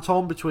I'm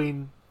torn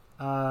between.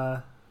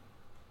 Well,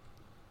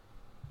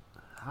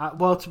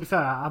 to be fair,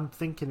 I'm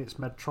thinking it's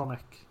Medtronic.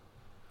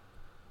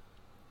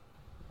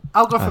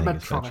 I'll go for I think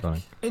it's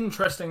Medtronic.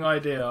 Interesting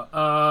idea.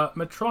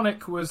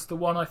 Medtronic was the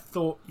one I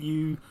thought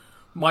you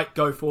might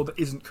go for that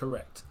isn't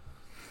correct.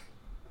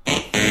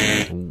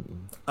 I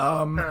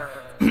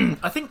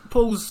think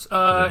Paul's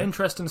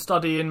interest and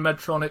study in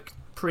Medtronic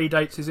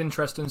predates his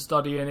interest and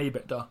study in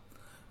EBITDA.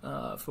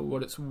 For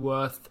what it's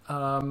worth,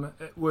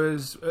 it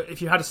was.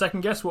 If you had a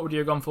second guess, what would you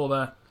have gone for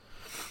there?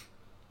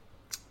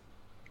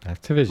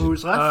 Activision.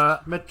 Who's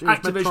left?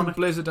 Activision, Medtronic.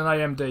 Blizzard, and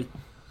AMD.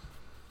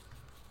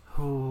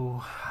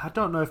 Ooh, I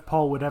don't know if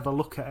Paul would ever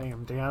look at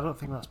AMD. I don't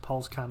think that's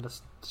Paul's kind of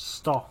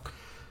stock.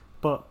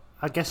 But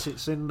I guess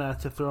it's in there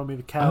to throw me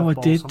the curveball. Oh, I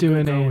did so I'm do gonna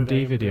an go with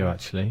AMD video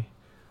actually.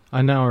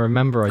 I now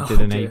remember I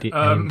did an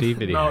AMD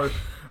video.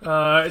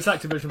 No, it's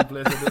Activision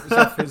Blizzard. It was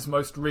off his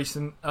most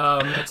recent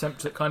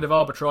attempt at kind of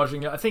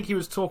arbitraging it. I think he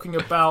was talking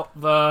about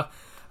the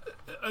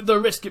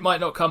risk it might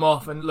not come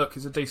off, and look,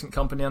 it's a decent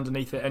company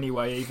underneath it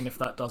anyway, even if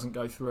that doesn't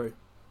go through.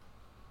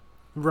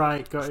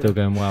 Right, got Still it.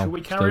 going well. Shall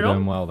we carry Still going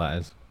on? well, that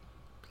is.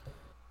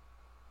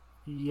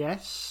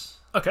 Yes.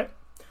 Okay.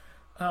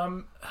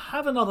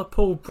 Have another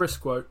Paul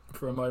Brisk quote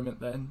for a moment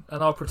then,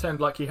 and I'll pretend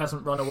like he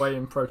hasn't run away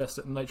in protest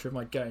at the nature of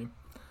my game.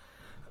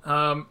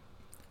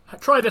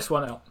 Try this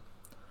one out.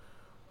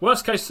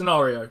 Worst case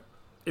scenario.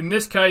 In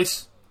this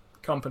case,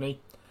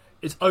 company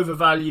is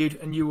overvalued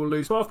and you will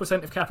lose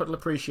 12% of capital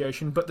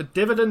appreciation, but the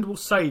dividend will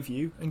save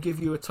you and give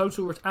you a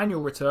total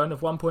annual return of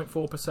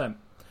 1.4%.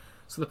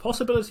 So the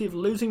possibility of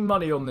losing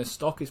money on this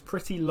stock is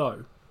pretty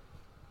low.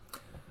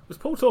 Was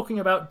Paul talking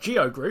about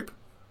Geo Group?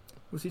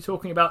 Was he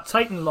talking about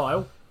Tate &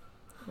 Lyle?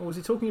 Or was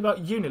he talking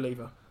about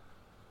Unilever?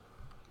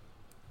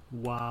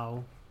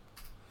 Wow.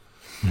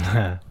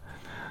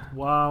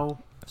 Wow.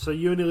 So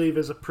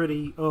Unilever's a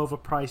pretty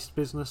overpriced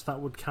business that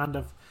would kind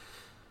of...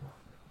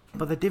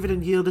 But the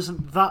dividend yield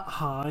isn't that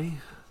high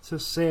to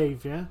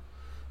save you.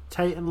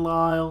 Tate and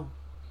Lyle...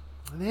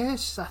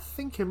 Yes, I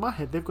think in my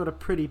head they've got a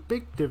pretty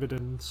big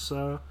dividend,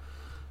 so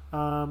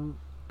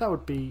that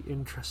would be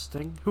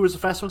interesting. Who was the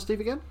first one, Steve,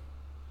 again?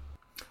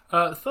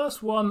 The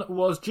first one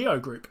was Geo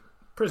Group,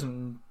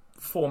 prison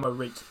former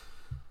REIT.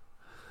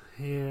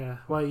 Yeah,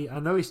 well, I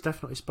know he's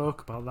definitely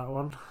spoke about that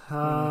one.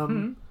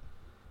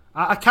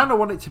 I kind of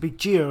want it to be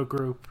Geo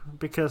Group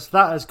because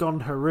that has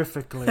gone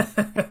horrifically.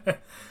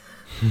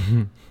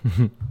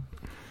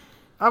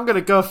 I'm going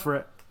to go for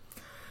it.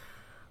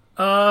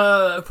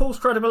 Paul's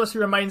credibility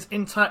remains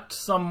intact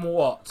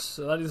somewhat,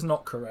 so that is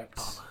not correct.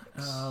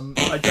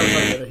 I don't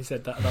know whether he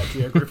said that about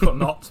Geo Group or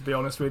not, to be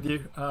honest with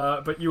you,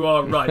 but you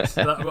are right.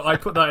 I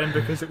put that in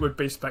because it would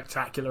be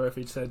spectacular if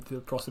he'd said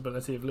the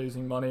possibility of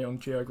losing money on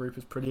Geo Group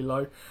is pretty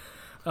low.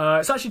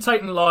 It's actually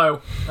Tate and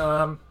Lyle,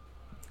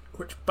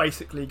 which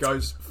basically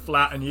goes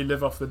flat and you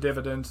live off the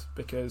dividend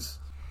because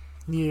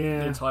the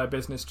entire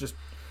business just...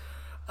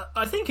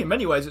 I think in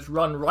many ways it's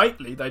run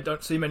rightly. They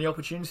don't see many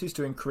opportunities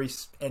to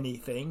increase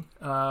anything,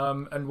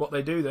 and what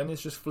they do then is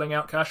just fling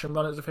out cash and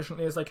run as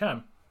efficiently as they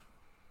can.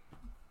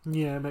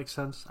 Yeah, it makes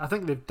sense. I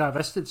think they've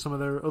divested some of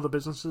their other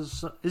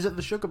businesses. Is it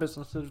the sugar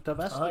business they've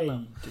divested? I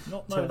did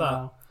not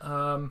know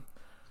that.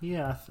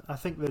 Yeah, I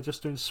think they're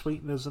just doing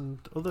sweeteners and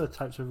other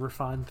types of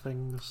refined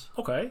things.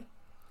 Okay.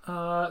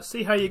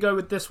 See how you go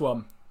with this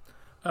one.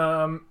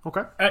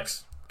 Okay.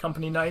 X,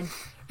 company name,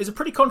 is a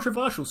pretty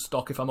controversial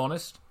stock, if I'm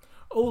honest.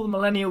 All the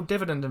millennial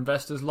dividend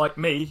investors like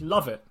me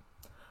love it.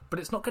 But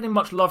it's not getting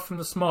much love from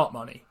the smart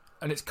money,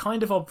 and it's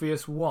kind of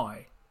obvious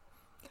why.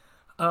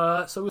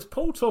 So was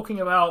Paul talking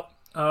about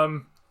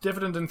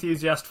dividend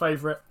enthusiast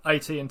favourite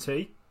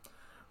AT&T?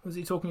 Was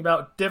he talking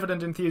about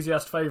dividend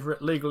enthusiast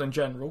favourite Legal &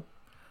 General?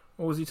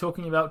 Or was he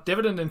talking about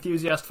dividend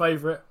enthusiast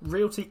favourite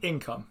Realty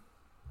Income?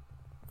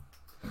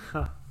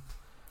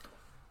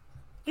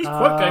 These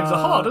quote games are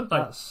hard, aren't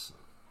they?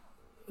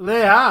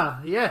 They are,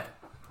 yeah.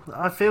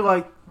 I feel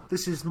like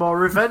this is more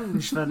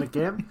revenge than a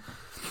game.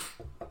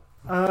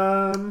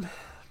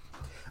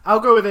 I'll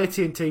go with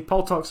AT&T.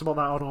 Paul talks about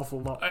that an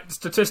awful lot.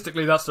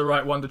 Statistically, that's the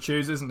right one to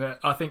choose, isn't it?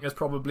 I think there's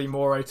probably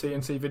more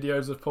AT&T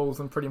videos of Paul's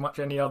than pretty much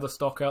any other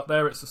stock out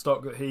there. It's the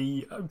stock that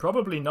he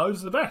probably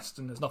knows the best,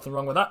 and there's nothing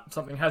wrong with that.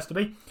 Something has to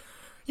be.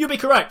 You'd be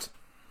correct.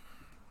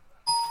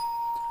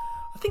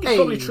 I think it's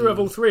probably true of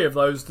all three of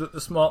those that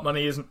the smart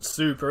money isn't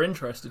super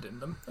interested in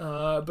them.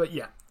 But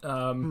yeah,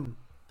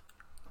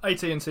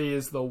 AT&T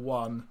is the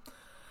one.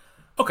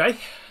 Okay,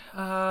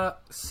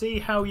 see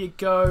how you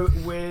go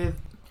with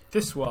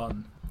this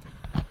one.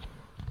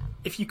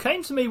 If you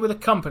came to me with a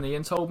company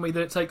and told me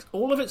that it takes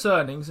all of its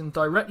earnings and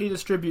directly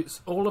distributes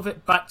all of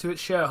it back to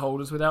its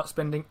shareholders without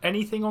spending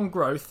anything on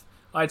growth,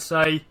 I'd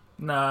say,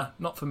 nah,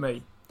 not for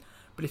me.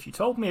 But if you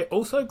told me it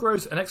also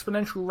grows at an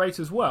exponential rate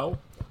as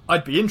well,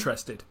 I'd be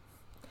interested.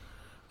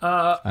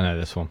 I know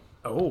this one.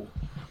 Oh.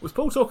 Was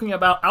Paul talking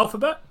about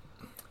Alphabet?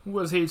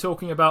 Was he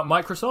talking about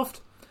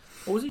Microsoft?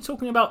 Or was he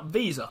talking about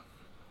Visa?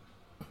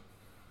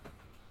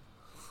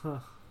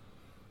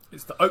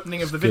 It's the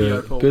opening of the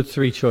video, Paul. Good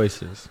three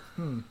choices.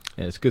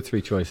 Yeah, it's good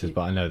three choices,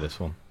 but I know this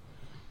one.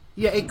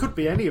 Yeah, it could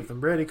be any of them,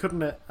 really,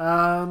 couldn't it?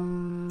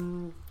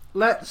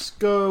 Let's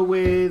go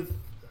with...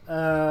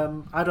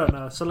 I don't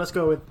know. So let's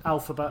go with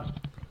Alphabet.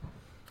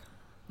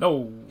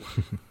 No.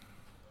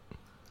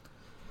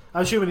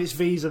 I'm assuming it's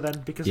Visa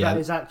then, because that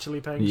is actually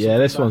paying... Yeah,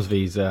 this one's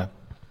Visa.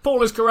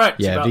 Paul is correct.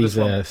 Yeah, about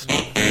Visa. This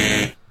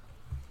one.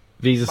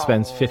 Visa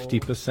spends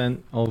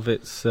 50% of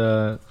its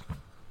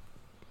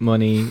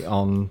money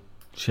on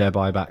share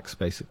buybacks,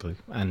 basically,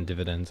 and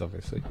dividends,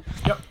 obviously.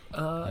 Yep.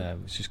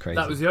 Which is crazy.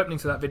 That was the opening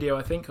to that video,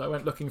 I think. I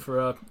went looking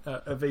for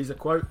a Visa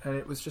quote, and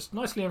it was just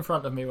nicely in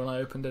front of me when I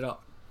opened it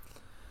up.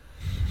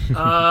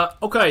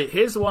 Okay,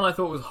 here's the one I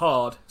thought was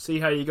hard. See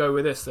how you go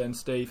with this then,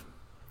 Steve.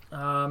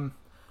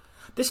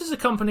 This is a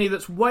company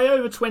that's way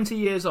over 20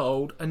 years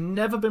old and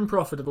never been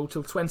profitable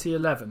till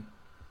 2011.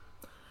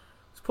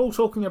 Is Paul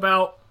talking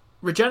about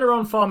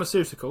Regeneron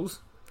Pharmaceuticals?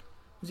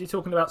 Was he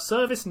talking about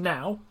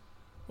ServiceNow?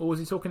 Or was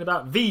he talking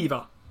about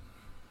Viva?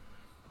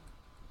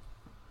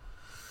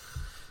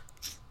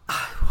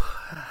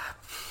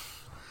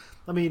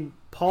 I mean,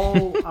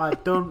 Paul, I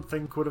don't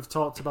think would have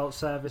talked about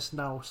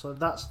ServiceNow, so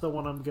that's the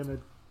one I'm going to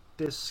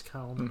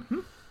discount. Mm-hmm.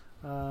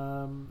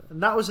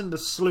 And that was in the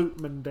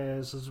Slootman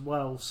days as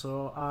well,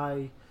 so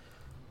I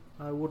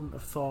wouldn't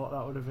have thought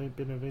that would have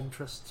been of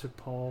interest to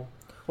Paul.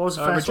 What was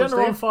the first one,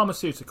 Regeneron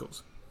Steve?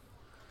 Pharmaceuticals.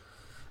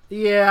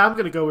 Yeah, I'm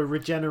going to go with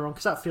Regeneron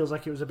because that feels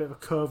like it was a bit of a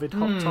COVID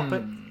hot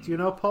topic. Do you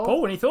know, Paul?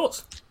 Paul, any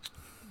thoughts?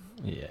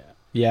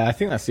 Yeah, I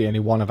think that's the only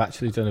one I've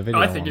actually done a video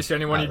on. I think it's the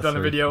only one you've done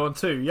a video on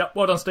too. Yep,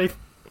 well done, Steve.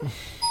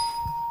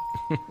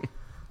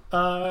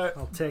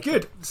 I'll take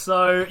Good. it.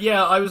 So,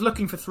 yeah, I was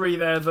looking for three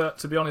there that,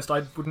 to be honest,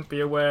 I wouldn't be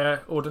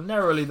aware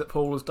ordinarily that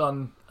Paul has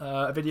done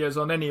videos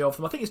on any of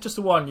them. I think it's just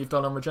the one you've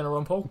done on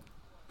Regeneron, Paul.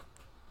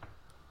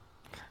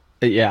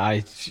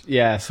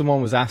 Yeah,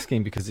 someone was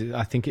asking because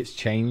I think it's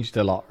changed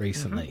a lot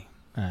recently.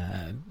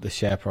 the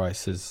share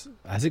price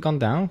has it gone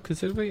down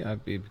considerably?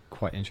 I'd be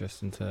quite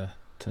interesting to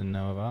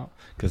know about,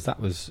 because that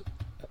was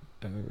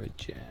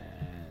Origin.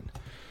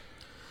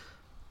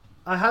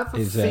 I have a It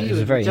was feeling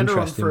a very Regeneron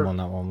interesting one,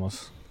 that one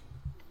was.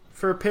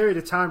 For a period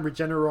of time,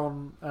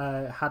 Regeneron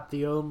had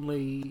the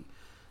only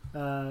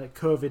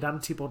COVID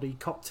antibody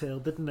cocktail,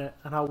 didn't it?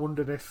 And I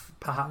wondered if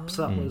perhaps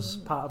that was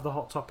part of the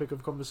hot topic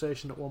of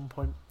conversation at one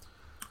point.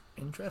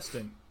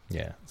 Interesting.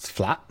 Yeah, it's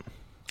flat.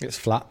 It's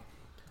flat.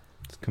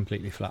 It's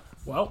completely flat.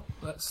 Well,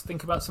 let's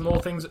think about some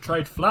more things that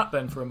trade flat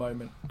then for a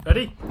moment.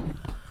 Ready?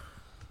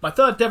 My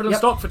third dividend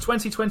stock for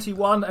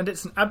 2021, and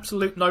it's an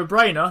absolute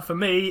no-brainer for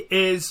me,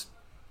 is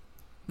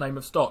name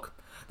of stock.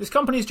 This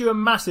company is due a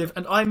massive,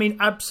 and I mean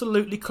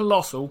absolutely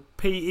colossal,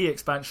 PE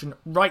expansion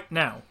right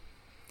now.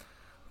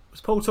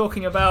 Was Paul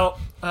talking about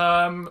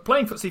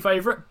playing footsie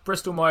favourite,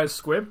 Bristol Myers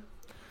Squibb?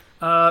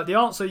 The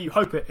answer, you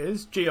hope it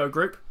is, Geo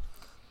Group,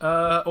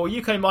 or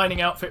UK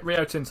mining outfit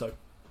Rio Tinto.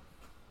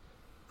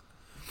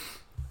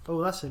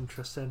 Oh, that's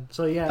interesting.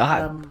 So yeah,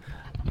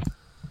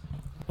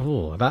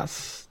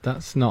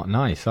 that's not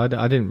nice. I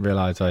didn't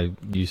realise I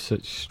used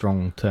such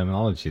strong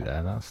terminology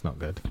there. That's not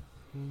good.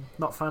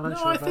 not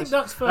financial. No, I advice. think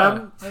that's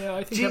fair.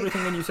 I think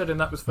everything that you said in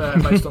that was fair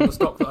based on the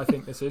stock that I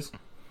think this is.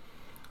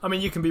 I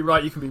mean, you can be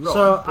right, you can be wrong.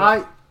 So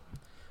but...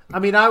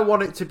 I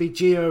want it to be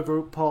Geo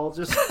Group, Paul,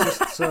 just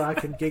so I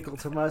can giggle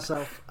to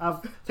myself. I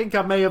think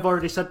I may have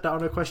already said that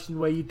on a question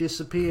where you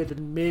disappeared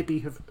and maybe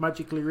have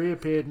magically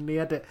reappeared in the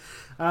edit.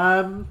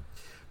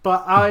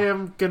 But I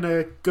am going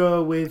to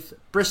go with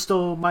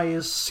Bristol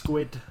Myers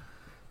Squid.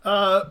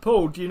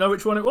 Paul, do you know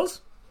which one it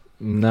was?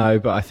 No,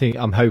 but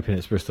I'm hoping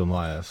it's Bristol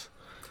Myers.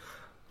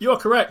 You're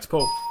correct,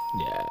 Paul.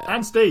 Yeah.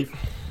 And Steve.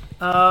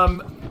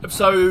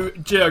 So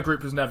Geo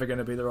Group was never going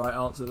to be the right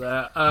answer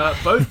there.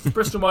 Both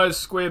Bristol Myers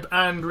Squibb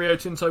and Rio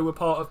Tinto were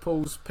part of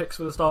Paul's picks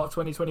for the start of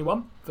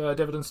 2021 for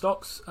dividend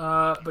stocks.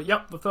 But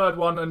yep, the third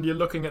one, and you're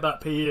looking at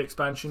that PE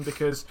expansion,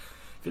 because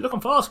if you look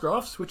on fast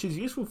graphs, which is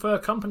useful for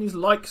companies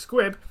like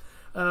Squibb,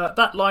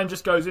 that line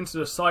just goes into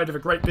the side of a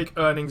great big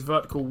earnings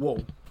vertical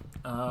wall.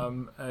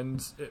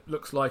 And it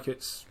looks like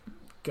it's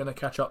going to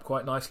catch up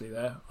quite nicely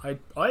there.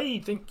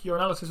 I think your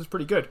analysis is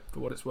pretty good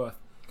for what it's worth.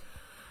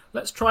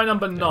 Let's try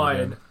number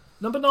 9.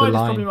 Number 9 is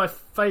probably my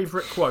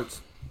favourite quote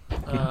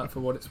for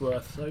what it's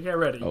worth. So get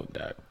ready. Oh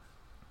no.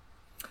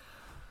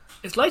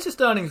 Its latest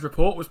earnings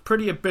report was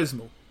pretty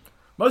abysmal.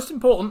 Most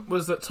important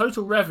was that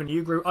total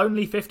revenue grew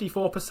only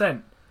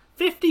 54%.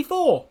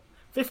 54!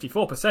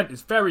 54%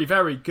 is very,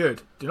 very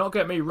good. Do not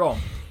get me wrong.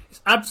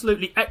 It's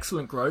absolutely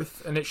excellent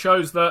growth, and it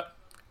shows that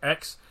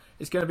X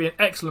is going to be an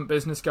excellent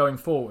business going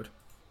forward.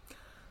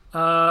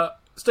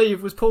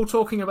 Steve, was Paul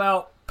talking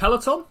about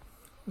Peloton?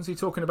 Was he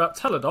talking about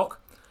Teladoc?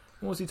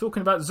 Or was he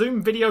talking about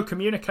Zoom Video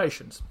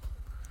Communications?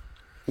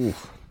 Ooh,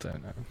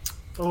 don't know.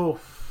 Oh,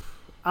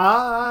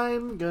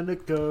 I'm going to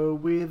go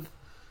with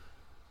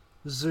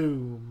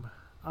Zoom.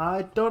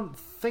 I don't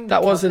think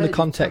That was in the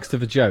context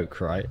of a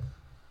joke, right?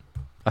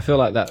 I feel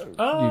like that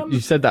you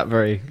said that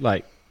very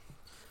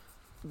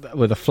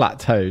with a flat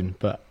tone,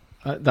 but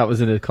that was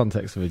in the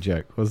context of a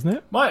joke, wasn't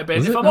it? Might have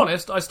been. If I'm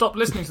honest, I stopped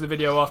listening to the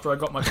video after I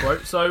got my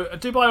quote. So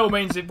do by all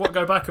means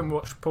go back and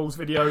watch Paul's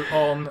video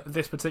on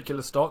this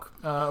particular stock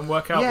and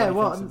work out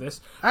what he thinks of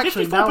this.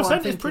 Actually,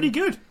 54% is pretty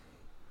good.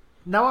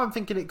 Now I'm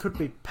thinking it could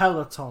be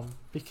Peloton,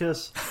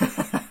 because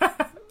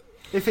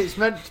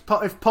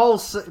if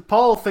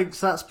Paul thinks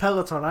that's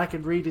Peloton, I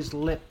can read his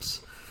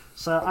lips.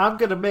 So I'm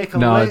going to make a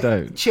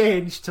late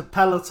change to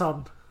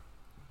Peloton.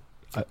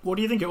 What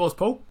do you think it was,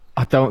 Paul?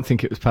 I don't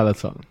think it was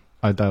Peloton.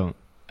 I don't.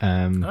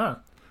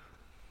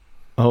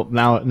 Oh,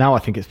 now I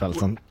think it's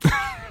Peloton.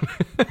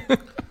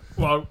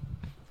 Well,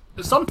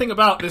 something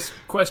about this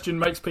question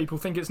makes people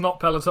think it's not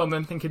Peloton,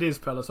 then think it is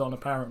Peloton,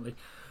 apparently.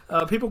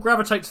 People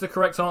gravitate to the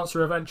correct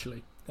answer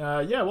eventually.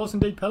 Yeah, it was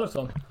indeed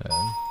Peloton.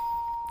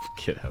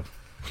 Kiddo.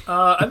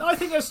 And I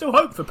think there's still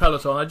hope for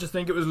Peloton. I just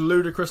think it was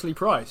ludicrously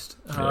priced.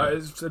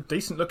 It's a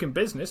decent looking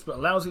business, but a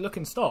lousy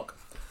looking stock.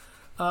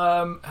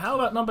 How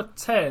about number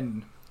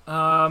 10? Do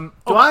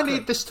I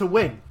need this to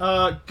win?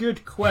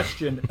 Good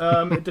question.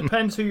 It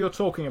depends who you're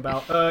talking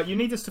about. You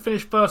need this to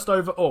finish first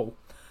overall.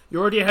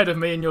 You're already ahead of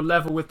me and you're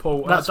level with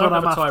Paul. That's I don't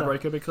what have I'm a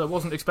tiebreaker because I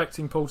wasn't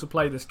expecting Paul to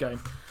play this game.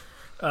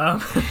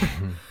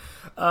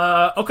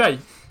 Okay,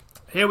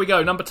 here we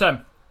go. Number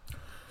 10.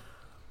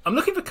 I'm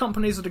looking for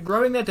companies that are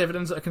growing their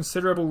dividends at a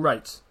considerable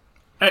rate.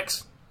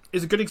 X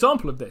is a good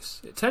example of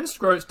this. It tends to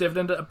grow its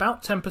dividend at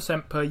about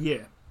 10% per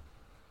year.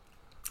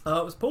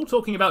 Was Paul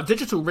talking about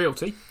Digital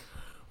Realty?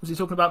 Was he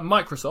talking about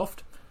Microsoft?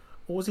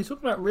 Or was he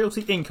talking about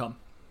Realty Income?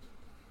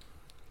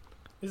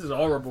 This is a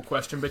horrible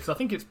question because I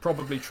think it's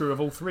probably true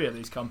of all three of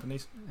these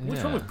companies.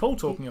 Which one was Paul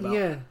talking about?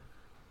 Yeah.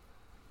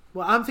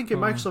 Well, I'm thinking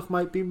Microsoft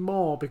might be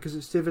more because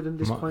its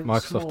dividend is quite small.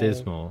 Microsoft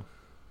is more.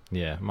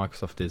 Yeah,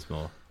 Microsoft is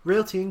more.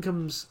 Realty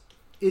Income's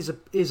is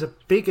a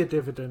bigger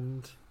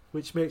dividend,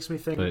 which makes me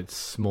think but it's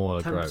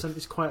smaller 10% growth.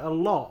 Is quite a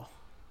lot.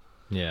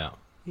 Yeah.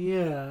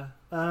 Yeah.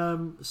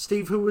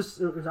 Steve, who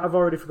was... I've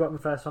already forgotten the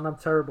first one. I'm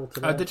terrible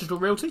today. Digital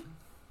Realty?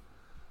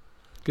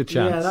 Good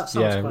chance. Yeah, that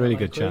sounds quite really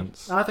good likely.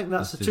 chance. I think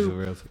that's Digital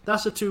Realty.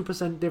 That's a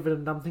 2%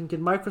 dividend. I'm thinking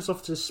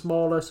Microsoft is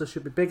smaller, so it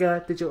should be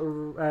bigger.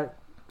 Digital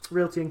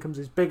Realty Incomes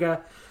is bigger,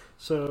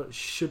 so it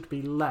should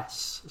be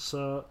less.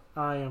 So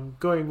I am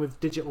going with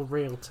Digital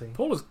Realty.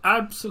 Paul has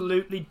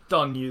absolutely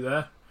done you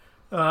there.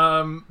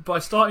 By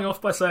starting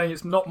off by saying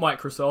it's not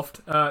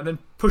Microsoft, and then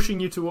pushing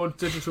you towards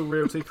Digital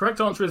Realty.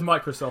 Correct answer is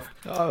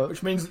Microsoft,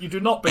 which means that you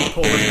do not beat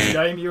Paul in this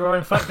game. You are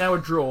in fact now a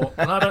draw,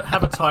 and I don't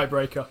have a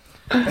tiebreaker.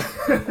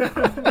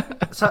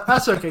 So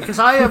that's okay, because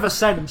I have a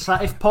sense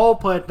that if Paul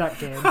played that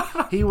game,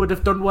 he would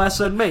have done worse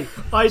than me.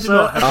 I do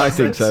not have I that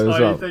think sense. so as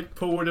well. I think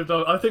Paul would have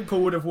done. I think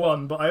Paul would have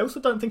won, but I also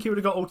don't think he would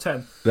have got all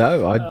 10.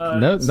 No,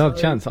 no so-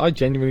 chance. I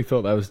genuinely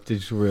thought that was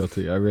Digital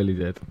Realty. I really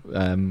did.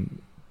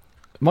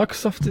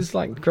 Microsoft is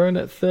like growing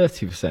at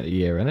 30% a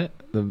year, isn't it?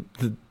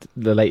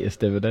 The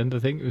latest dividend, I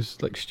think, it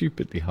was like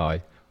stupidly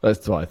high.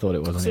 That's what I thought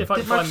it was. See if I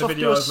can Did find the Microsoft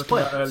video do I a was looking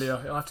at split?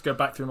 earlier. I'll have to go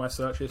back through my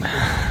search history.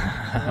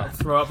 I'll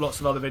throw up lots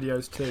of other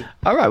videos too.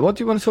 All right, what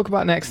do you want to talk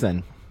about next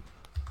then?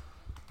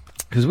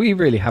 Because we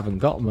really haven't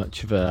got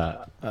much of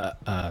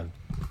an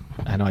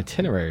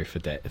itinerary for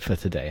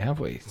today, have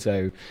we?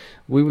 So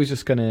we were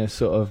just going to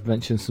sort of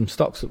mention some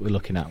stocks that we're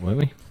looking at, weren't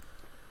we?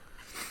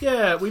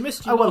 Yeah, we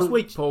missed you Oh, well- last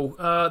week, Paul.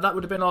 That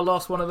would have been our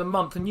last one of the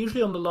month, and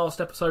usually on the last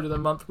episode of the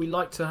month, we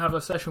like to have a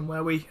session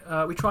where we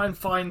try and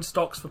find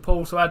stocks for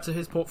Paul to add to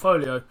his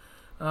portfolio.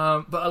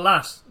 But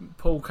alas,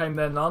 Paul came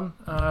there none,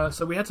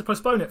 so we had to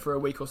postpone it for a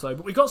week or so.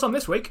 But we got some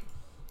this week.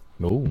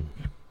 Oh,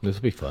 this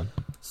will be fun.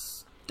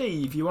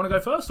 Steve, you want to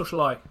go first, or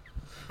shall I?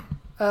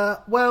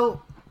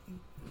 Well,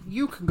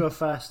 you can go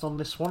first on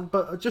this one,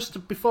 but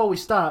just before we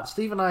start,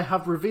 Steve and I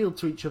have revealed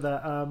to each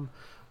other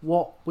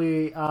what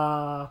we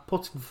are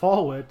putting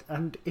forward,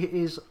 and it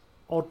is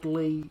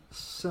oddly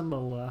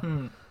similar.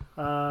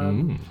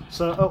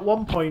 So at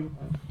one point,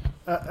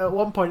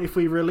 if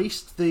we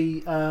released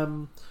the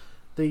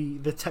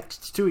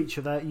texts to each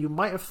other, you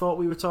might have thought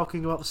we were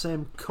talking about the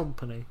same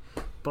company.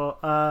 But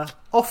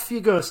off you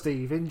go,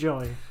 Steve.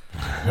 Enjoy.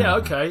 Yeah,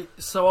 okay.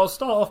 So I'll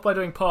start off by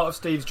doing part of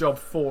Steve's job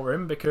for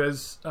him,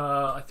 because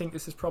I think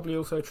this is probably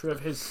also true of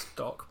his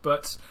stock.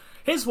 But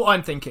here's what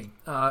I'm thinking,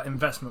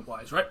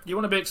 investment-wise, right? You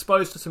want to be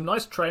exposed to some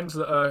nice trends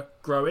that are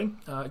growing,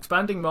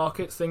 expanding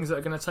markets, things that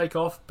are going to take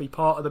off, be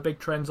part of the big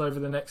trends over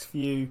the next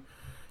few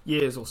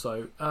years or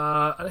so.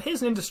 And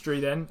here's an industry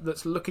then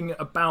that's looking at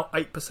about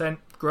 8%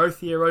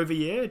 growth year over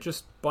year,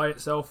 just by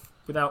itself,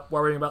 without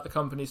worrying about the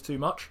companies too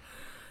much.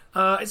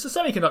 It's the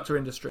semiconductor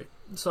industry.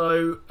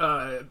 So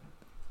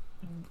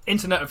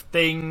Internet of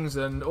Things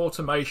and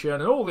automation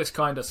and all this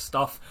kind of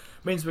stuff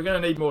means we're going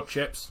to need more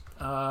chips.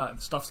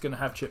 Stuff's going to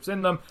have chips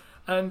in them,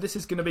 and this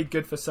is going to be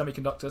good for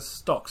semiconductor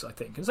stocks, I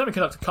think, and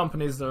semiconductor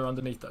companies that are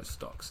underneath those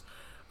stocks.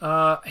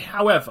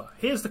 However,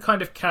 here's the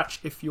kind of catch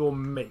if you're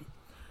me.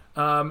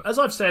 As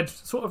I've said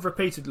sort of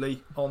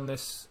repeatedly on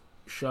this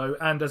show,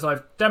 and as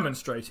I've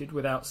demonstrated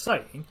without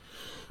saying,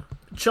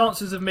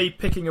 chances of me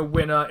picking a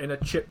winner in a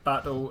chip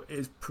battle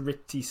is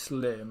pretty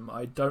slim.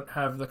 I don't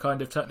have the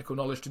kind of technical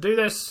knowledge to do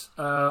this.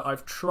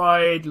 I've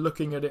tried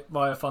looking at it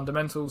via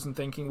fundamentals and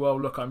thinking,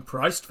 well, look, I'm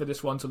priced for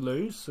this one to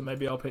lose, so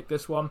maybe I'll pick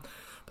this one.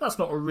 But that's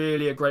not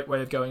really a great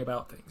way of going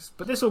about things.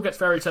 But this all gets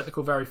very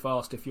technical very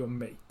fast if you're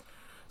me.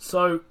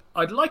 So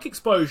I'd like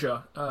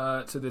exposure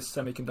to this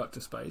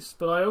semiconductor space,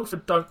 but I also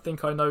don't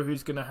think I know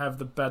who's going to have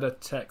the better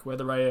tech,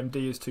 whether AMD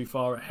is too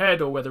far ahead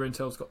or whether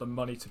Intel's got the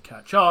money to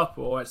catch up,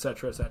 or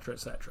etc, etc,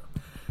 etc.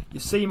 You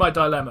see my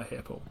dilemma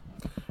here, Paul.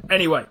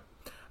 Anyway,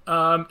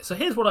 so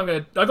here's what I'm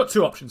going to... I've got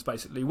two options,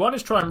 basically. One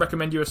is try and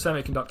recommend you a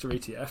semiconductor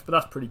ETF, but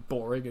that's pretty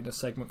boring in a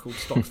segment called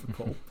Stocks for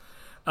Paul.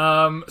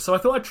 So I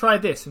thought I'd try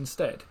this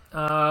instead.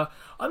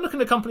 I'm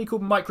looking at a company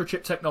called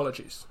Microchip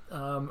Technologies,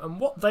 and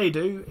what they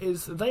do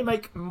is they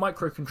make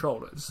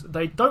microcontrollers.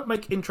 They don't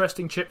make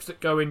interesting chips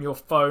that go in your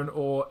phone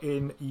or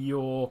in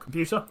your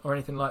computer or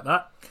anything like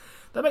that.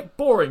 They make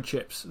boring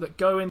chips that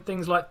go in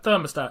things like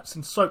thermostats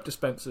and soap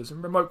dispensers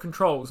and remote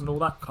controls and all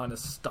that kind of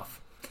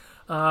stuff.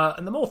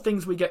 And the more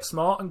things we get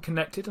smart and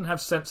connected and have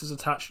sensors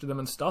attached to them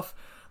and stuff,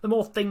 the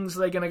more things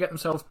they're going to get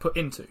themselves put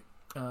into.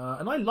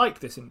 And I like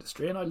this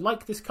industry, and I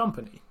like this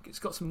company. It's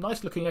got some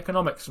nice looking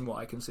economics from what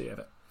I can see of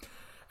it.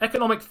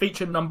 Economic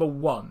feature number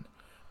one.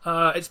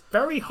 It's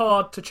very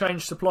hard to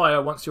change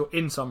supplier once you're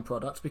in some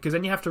products, because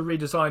then you have to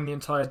redesign the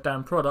entire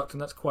damn product, and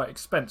that's quite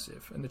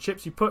expensive. And the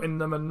chips you put in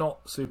them are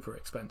not super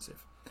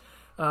expensive.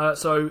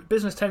 So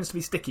business tends to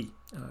be sticky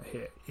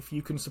here. If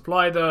you can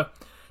supply the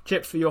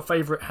chips for your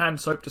favourite hand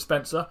soap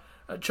dispenser,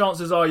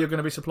 chances are you're going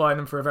to be supplying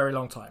them for a very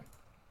long time.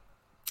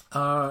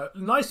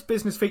 Nice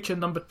business feature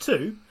number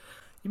two.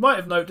 You might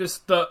have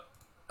noticed that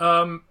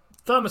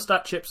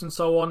thermostat chips and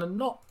so on are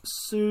not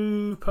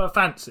super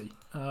fancy.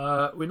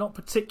 We're not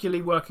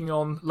particularly working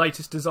on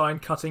latest design,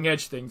 cutting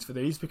edge things for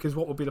these, because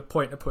what would be the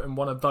point of putting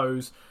one of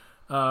those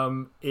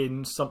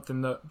in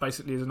something that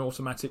basically is an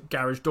automatic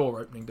garage door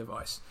opening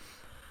device?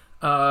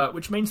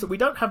 Which means that we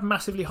don't have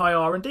massively high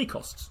R&D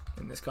costs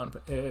in this kind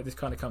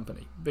of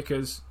company,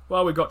 because,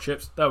 well, we've got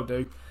chips, they'll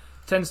do.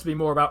 It tends to be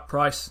more about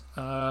price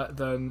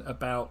than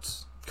about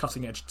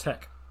cutting edge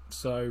tech.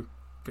 So,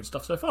 good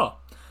stuff so far.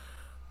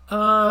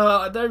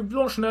 They've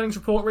launched an earnings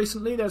report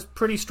recently. There's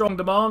pretty strong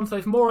demand.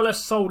 They've more or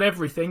less sold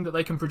everything that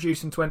they can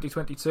produce in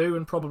 2022,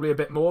 and probably a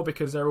bit more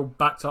because they're all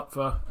backed up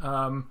for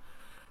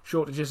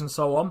shortages and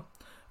so on.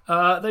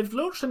 They've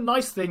launched a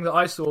nice thing that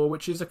I saw,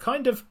 which is a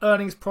kind of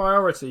delivery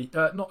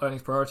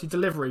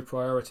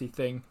priority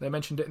thing. They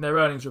mentioned it in their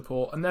earnings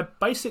report, and they're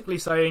basically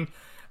saying,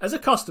 as a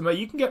customer,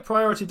 you can get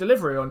priority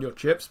delivery on your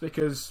chips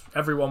because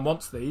everyone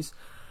wants these,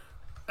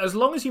 as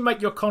long as you make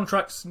your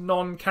contracts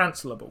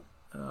non-cancelable.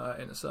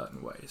 In a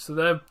certain way. So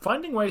they're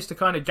finding ways to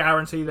kind of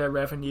guarantee their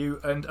revenue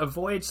and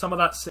avoid some of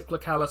that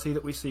cyclicality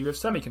that we see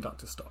with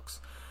semiconductor stocks.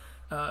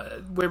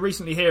 We're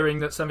recently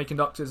hearing that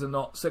semiconductors are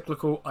not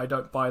cyclical. I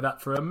don't buy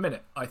that for a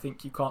minute. I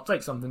think you can't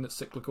take something that's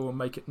cyclical and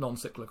make it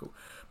non-cyclical.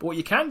 But what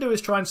you can do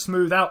is try and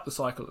smooth out the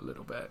cycle a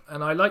little bit.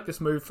 And I like this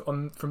move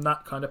from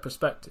that kind of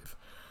perspective.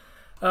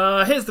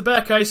 Here's the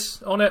bear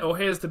case on it, or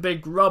here's the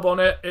big rub on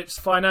it. Its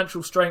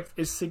financial strength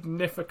is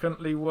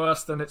significantly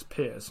worse than its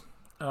peers.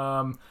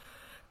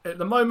 At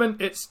the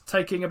moment, it's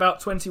taking about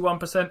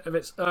 21% of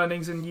its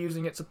earnings and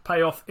using it to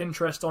pay off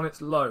interest on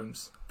its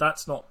loans.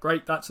 That's not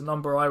great. That's a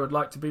number I would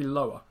like to be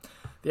lower.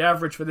 The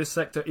average for this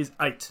sector is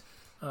 8.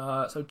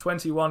 So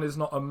 21 is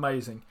not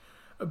amazing.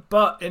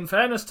 But in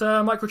fairness to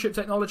Microchip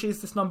Technologies,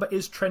 this number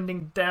is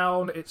trending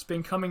down. It's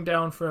been coming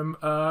down from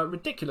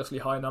ridiculously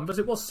high numbers.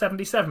 It was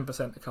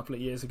 77% a couple of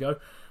years ago,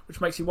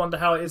 which makes you wonder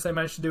how it is they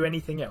managed to do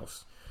anything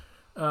else.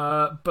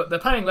 But they're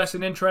paying less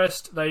in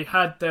interest. They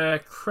had their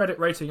credit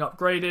rating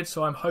upgraded,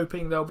 so I'm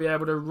hoping they'll be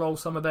able to roll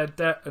some of their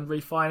debt and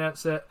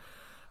refinance it.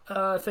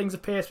 Things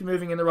appear to be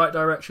moving in the right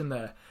direction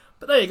there.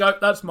 But there you go.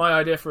 That's my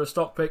idea for a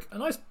stock pick. A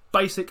nice,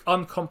 basic,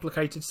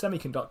 uncomplicated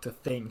semiconductor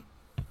thing.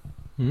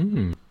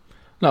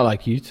 Not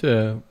like you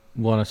to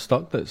want a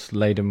stock that's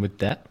laden with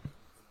debt.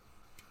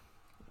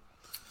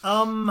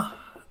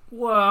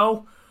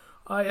 Well,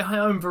 I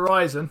own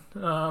Verizon.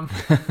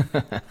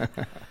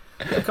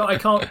 I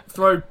can't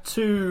throw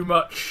too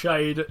much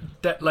shade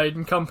at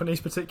debt-laden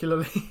companies,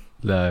 particularly.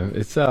 No,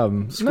 it's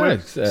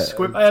Squib's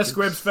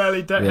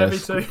fairly debt-heavy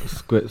too.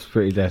 Squib's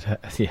pretty debt.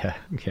 Yeah.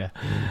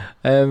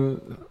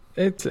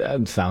 It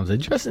sounds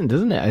interesting,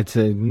 doesn't it? It's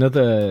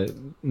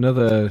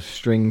another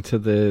string to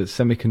the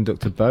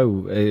semiconductor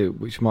bow,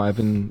 which might have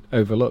been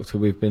overlooked.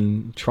 We've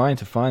been trying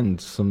to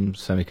find some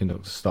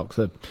semiconductor stocks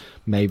that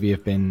maybe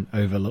have been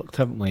overlooked,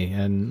 haven't we?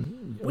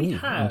 And we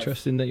have.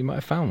 Interesting that you might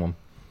have found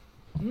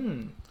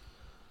one.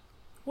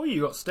 What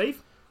you got,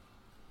 Steve?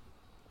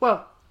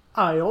 Well,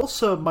 I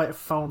also might have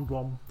found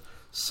one.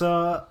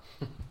 So,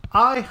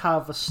 I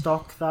have a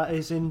stock that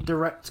is in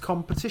direct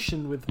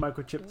competition with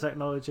Microchip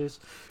Technologies,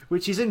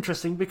 which is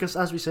interesting because,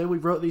 as we say, we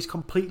wrote these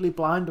completely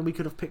blind and we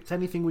could have picked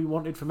anything we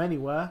wanted from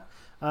anywhere,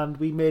 and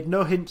we made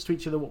no hints to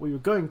each other what we were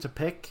going to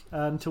pick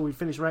until we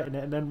finished writing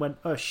it and then went,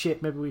 oh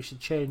shit, maybe we should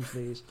change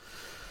these.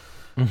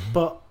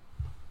 But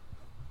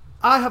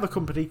I have a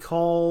company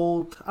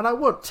called, and I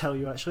won't tell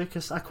you actually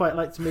because I quite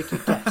like to make you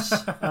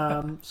guess.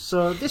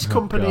 So this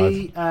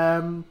company,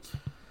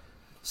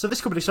 so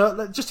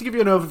just to give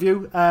you an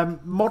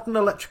overview, modern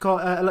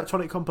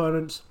electronic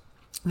components,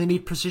 they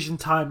need precision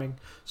timing.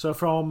 So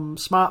from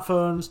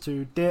smartphones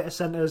to data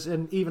centers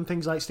and even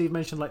things like Steve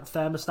mentioned, like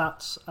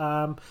thermostats,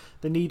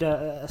 they need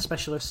a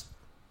specialist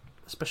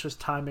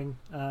timing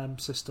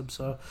system.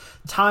 So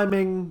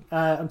timing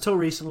until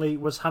recently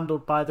was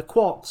handled by the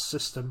Quartz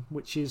system,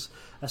 which is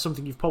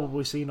something you've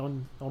probably seen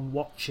on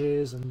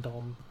watches and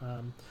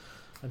on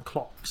and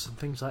clocks and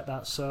things like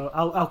that. So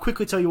I'll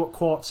quickly tell you what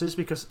Quartz is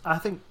because I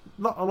think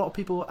not a lot of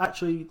people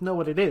actually know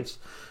what it is.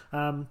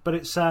 But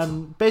it's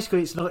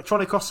basically it's an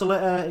electronic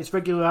oscillator. It's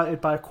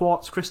regulated by a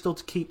quartz crystal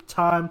to keep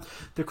time.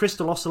 The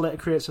crystal oscillator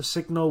creates a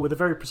signal with a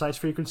very precise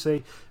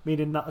frequency,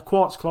 meaning that the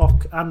quartz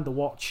clock and the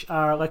watch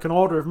are like an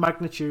order of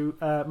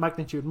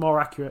magnitude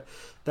more accurate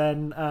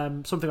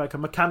than something like a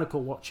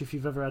mechanical watch. If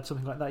you've ever had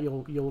something like that,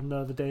 you'll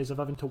know the days of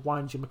having to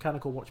wind your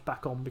mechanical watch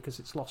back on because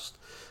it's lost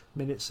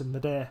minutes in the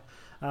day.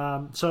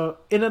 So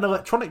in an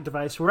electronic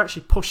device, we're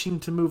actually pushing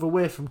to move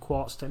away from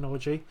quartz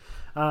technology,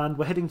 and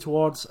we're heading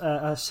towards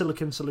a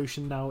silicon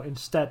solution now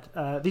instead.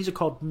 These are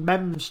called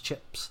MEMS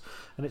chips,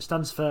 and it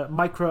stands for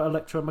Micro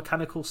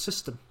Electromechanical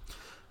System.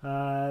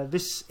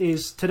 This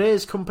is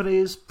today's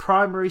company's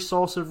primary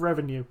source of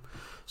revenue.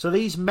 So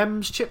these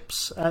MEMS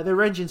chips, they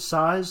range in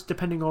size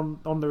depending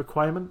on the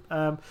requirement,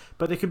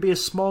 but they can be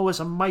as small as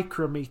a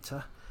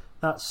micrometer.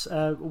 That's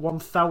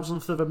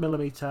 1,000th of a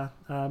millimeter.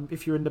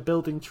 If you're in the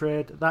building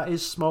trade, that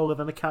is smaller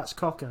than a cat's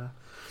cocker.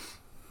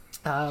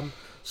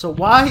 So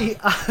why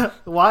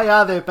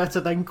are they better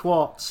than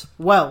quartz?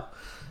 Well,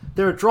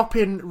 they're a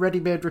drop-in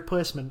ready-made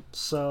replacement,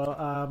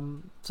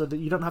 so that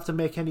you don't have to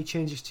make any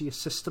changes to your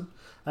system.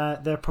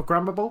 They're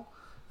programmable.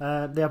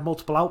 They have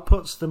multiple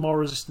outputs. They're more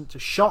resistant to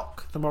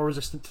shock. They're more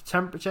resistant to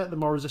temperature. They're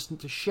more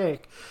resistant to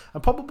shake.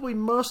 And probably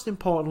most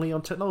importantly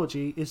on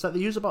technology is that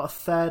they use about a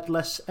third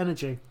less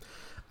energy.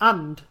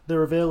 And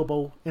they're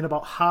available in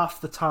about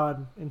half the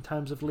time in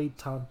terms of lead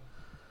time.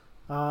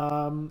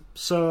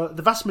 So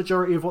the vast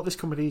majority of what this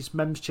company's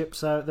MEMS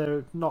chips are,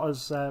 they're not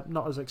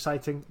as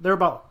exciting. They're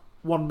about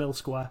 1 mil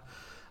square.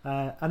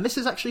 And this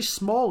is actually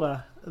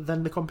smaller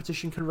than the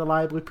competition can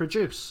reliably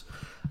produce.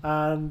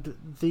 And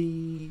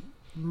the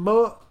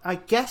I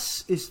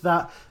guess is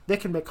that they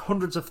can make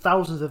hundreds of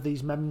thousands of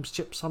these MEMS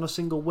chips on a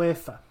single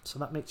wafer, so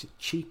that makes it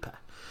cheaper.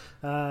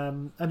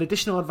 An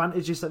additional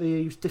advantage is that they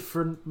use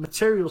different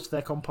materials to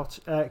their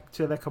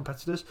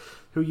competitors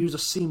who use a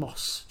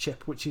CMOS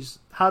chip, which is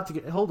hard to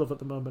get hold of at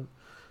the moment.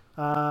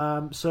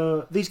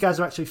 So these guys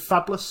are actually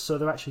fabless, so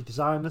they're actually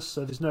designers,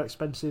 so there's no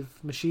expensive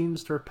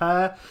machines to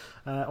repair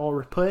or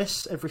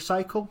replace every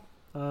cycle.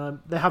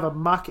 They have a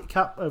market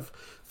cap of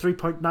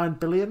 3.9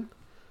 billion.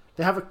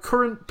 They have a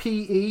current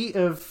PE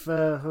of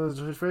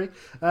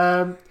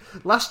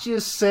last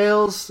year's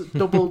sales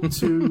doubled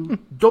to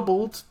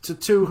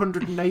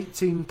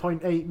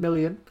 218.8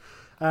 million.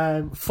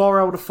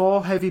 4 out of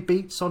 4 heavy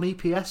beats on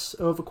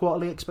EPS over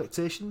quarterly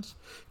expectations.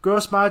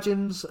 Gross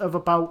margins of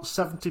about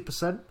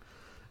 70%.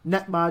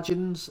 Net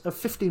margins of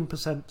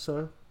 15%,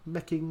 so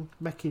making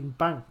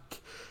bank.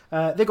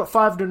 They've got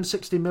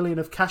 560 million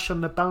of cash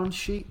on the balance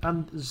sheet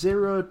and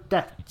 0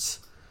 debt.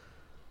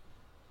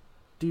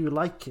 Do you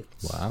like it?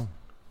 Wow.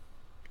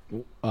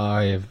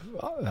 I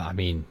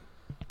mean,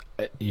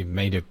 you've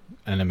made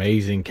an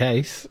amazing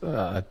case.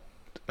 What's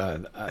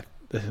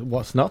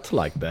not to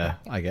like there,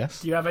 I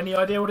guess? Do you have any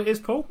idea what it is,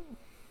 Paul?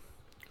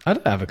 I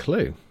don't have a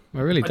clue.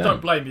 I really don't. I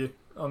don't blame you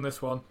on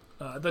this one.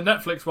 The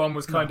Netflix one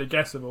was kind of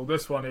guessable.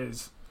 This one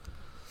is...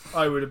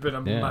 I would have been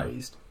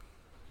amazed.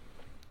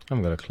 I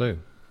haven't got a clue.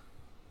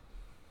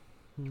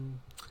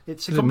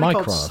 It's a company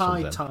called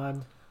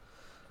SciTime.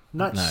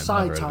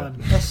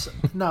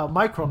 SciTime. No,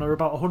 Micron are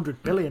about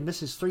 100 billion.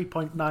 This is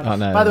 3.9. Oh,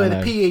 no, By the way,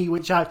 no.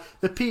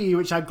 the PE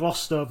which I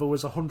glossed over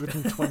was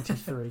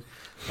 123.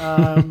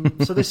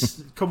 So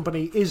this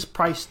company is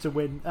priced to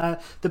win.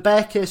 The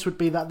bear case would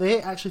be that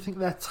they actually think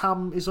their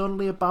TAM is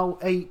only about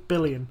 8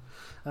 billion.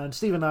 And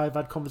Steve and I have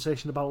had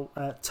conversation about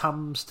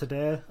TAMs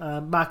today.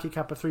 Market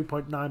cap of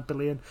 3.9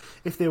 billion.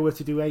 If they were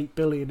to do 8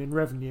 billion in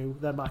revenue,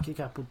 their market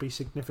cap would be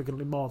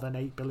significantly more than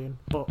 8 billion.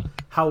 But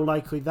how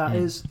likely that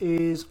is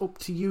up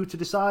to you to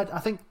decide. I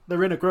think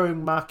they're in a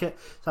growing market,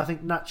 so I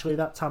think naturally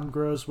that TAM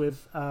grows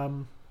with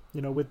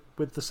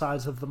with the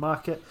size of the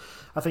market.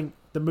 I think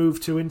the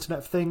move to Internet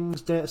of Things,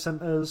 data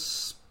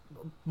centers,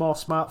 more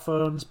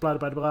smartphones, blah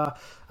blah blah.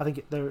 I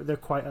think they're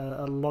quite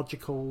a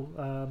logical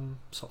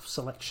sort of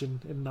selection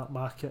in that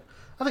market.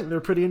 I think they're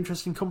a pretty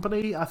interesting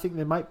company. I think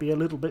they might be a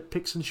little bit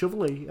picks and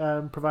shovelly,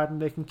 providing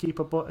they can keep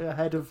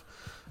ahead of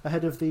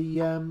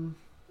the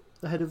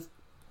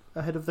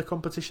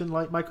competition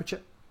like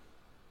Microchip.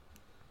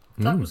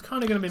 That was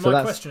kind of going to be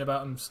my question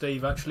about them,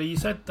 Steve, actually. You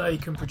said they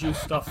can produce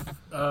stuff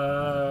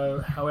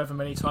however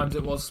many times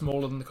it was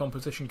smaller than the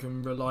competition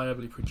can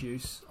reliably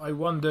produce. I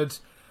wondered...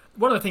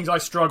 One of the things I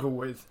struggle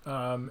with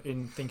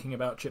in thinking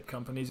about chip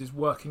companies is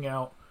working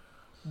out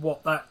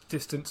what that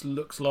distance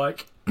looks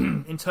like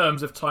in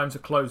terms of time to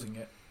closing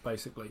it,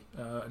 basically,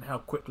 and how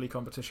quickly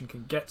competition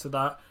can get to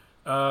that.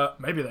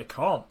 Maybe they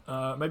can't.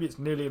 Maybe it's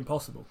nearly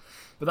impossible.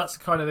 But that's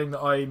the kind of thing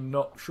that I'm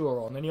not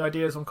sure on. Any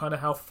ideas on kind of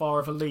how far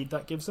of a lead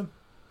that gives them?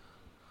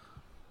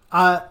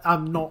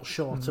 I'm not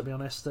sure, to be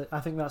honest.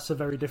 I think that's a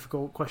very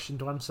difficult question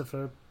to answer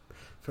for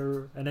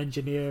an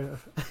engineer,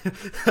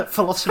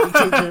 philosophy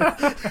teacher,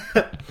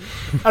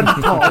 and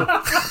Paul.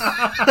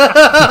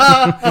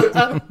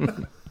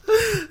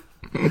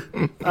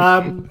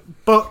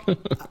 But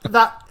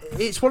that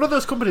it's one of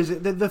those companies.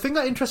 The thing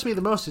that interests me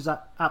the most is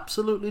that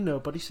absolutely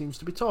nobody seems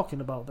to be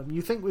talking about them.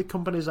 You think with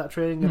companies that are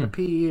trading at a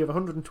PE of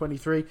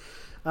 123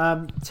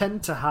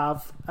 tend to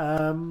have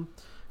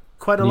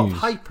quite a lot of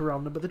hype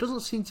around them, but there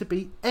doesn't seem to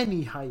be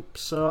any hype.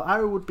 So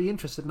I would be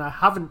interested, and I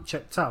haven't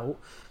checked out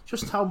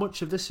just how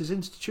much of this is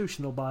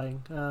institutional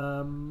buying.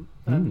 And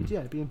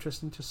it'd be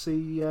interesting to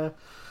see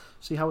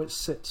how it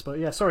sits. But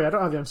yeah, sorry, I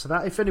don't have the answer to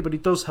that. If anybody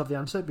does have the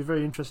answer, it'd be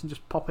very interesting.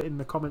 Just pop it in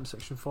the comment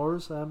section for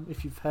us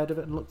if you've heard of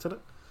it and looked at it.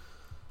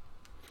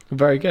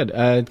 Very good.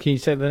 Can you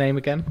say the name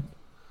again?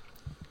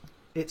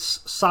 It's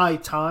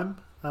SciTime,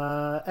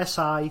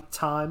 SI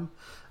Time,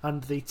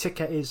 and the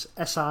ticker is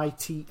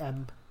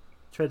SITM.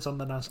 Trades on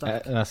the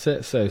Nasdaq. That's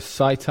it. So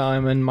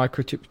SciTime and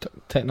Microchip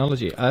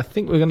Technology. I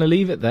think we're going to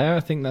leave it there.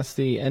 I think that's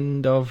the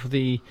end of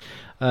the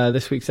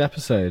this week's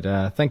episode.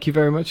 Thank you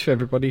very much,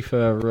 everybody,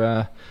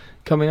 for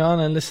coming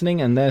on and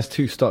listening. And there's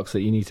 2 stocks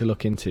that you need to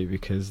look into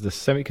because the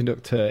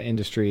semiconductor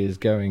industry is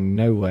going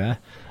nowhere,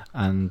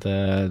 and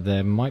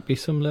there might be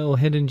some little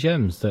hidden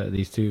gems that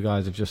these 2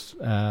 guys have just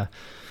found.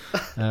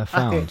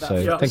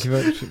 So thank you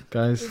very much,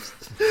 guys.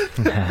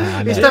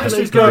 It's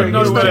definitely going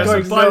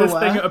nowhere. Buy this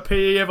thing at a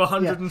PE of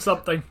 100 and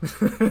something.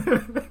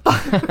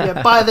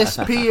 Yeah, buy this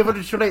PE of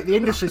 128. The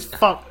industry's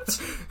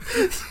fucked.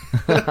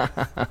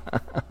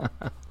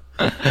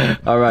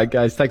 All right,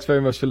 guys. Thanks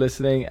very much for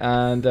listening,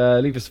 and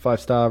leave us a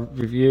 5-star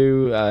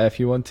review if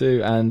you want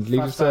to, and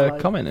leave us a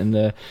comment in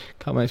the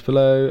comments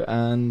below,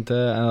 and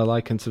a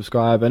like and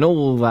subscribe and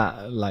all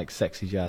that sexy jazz.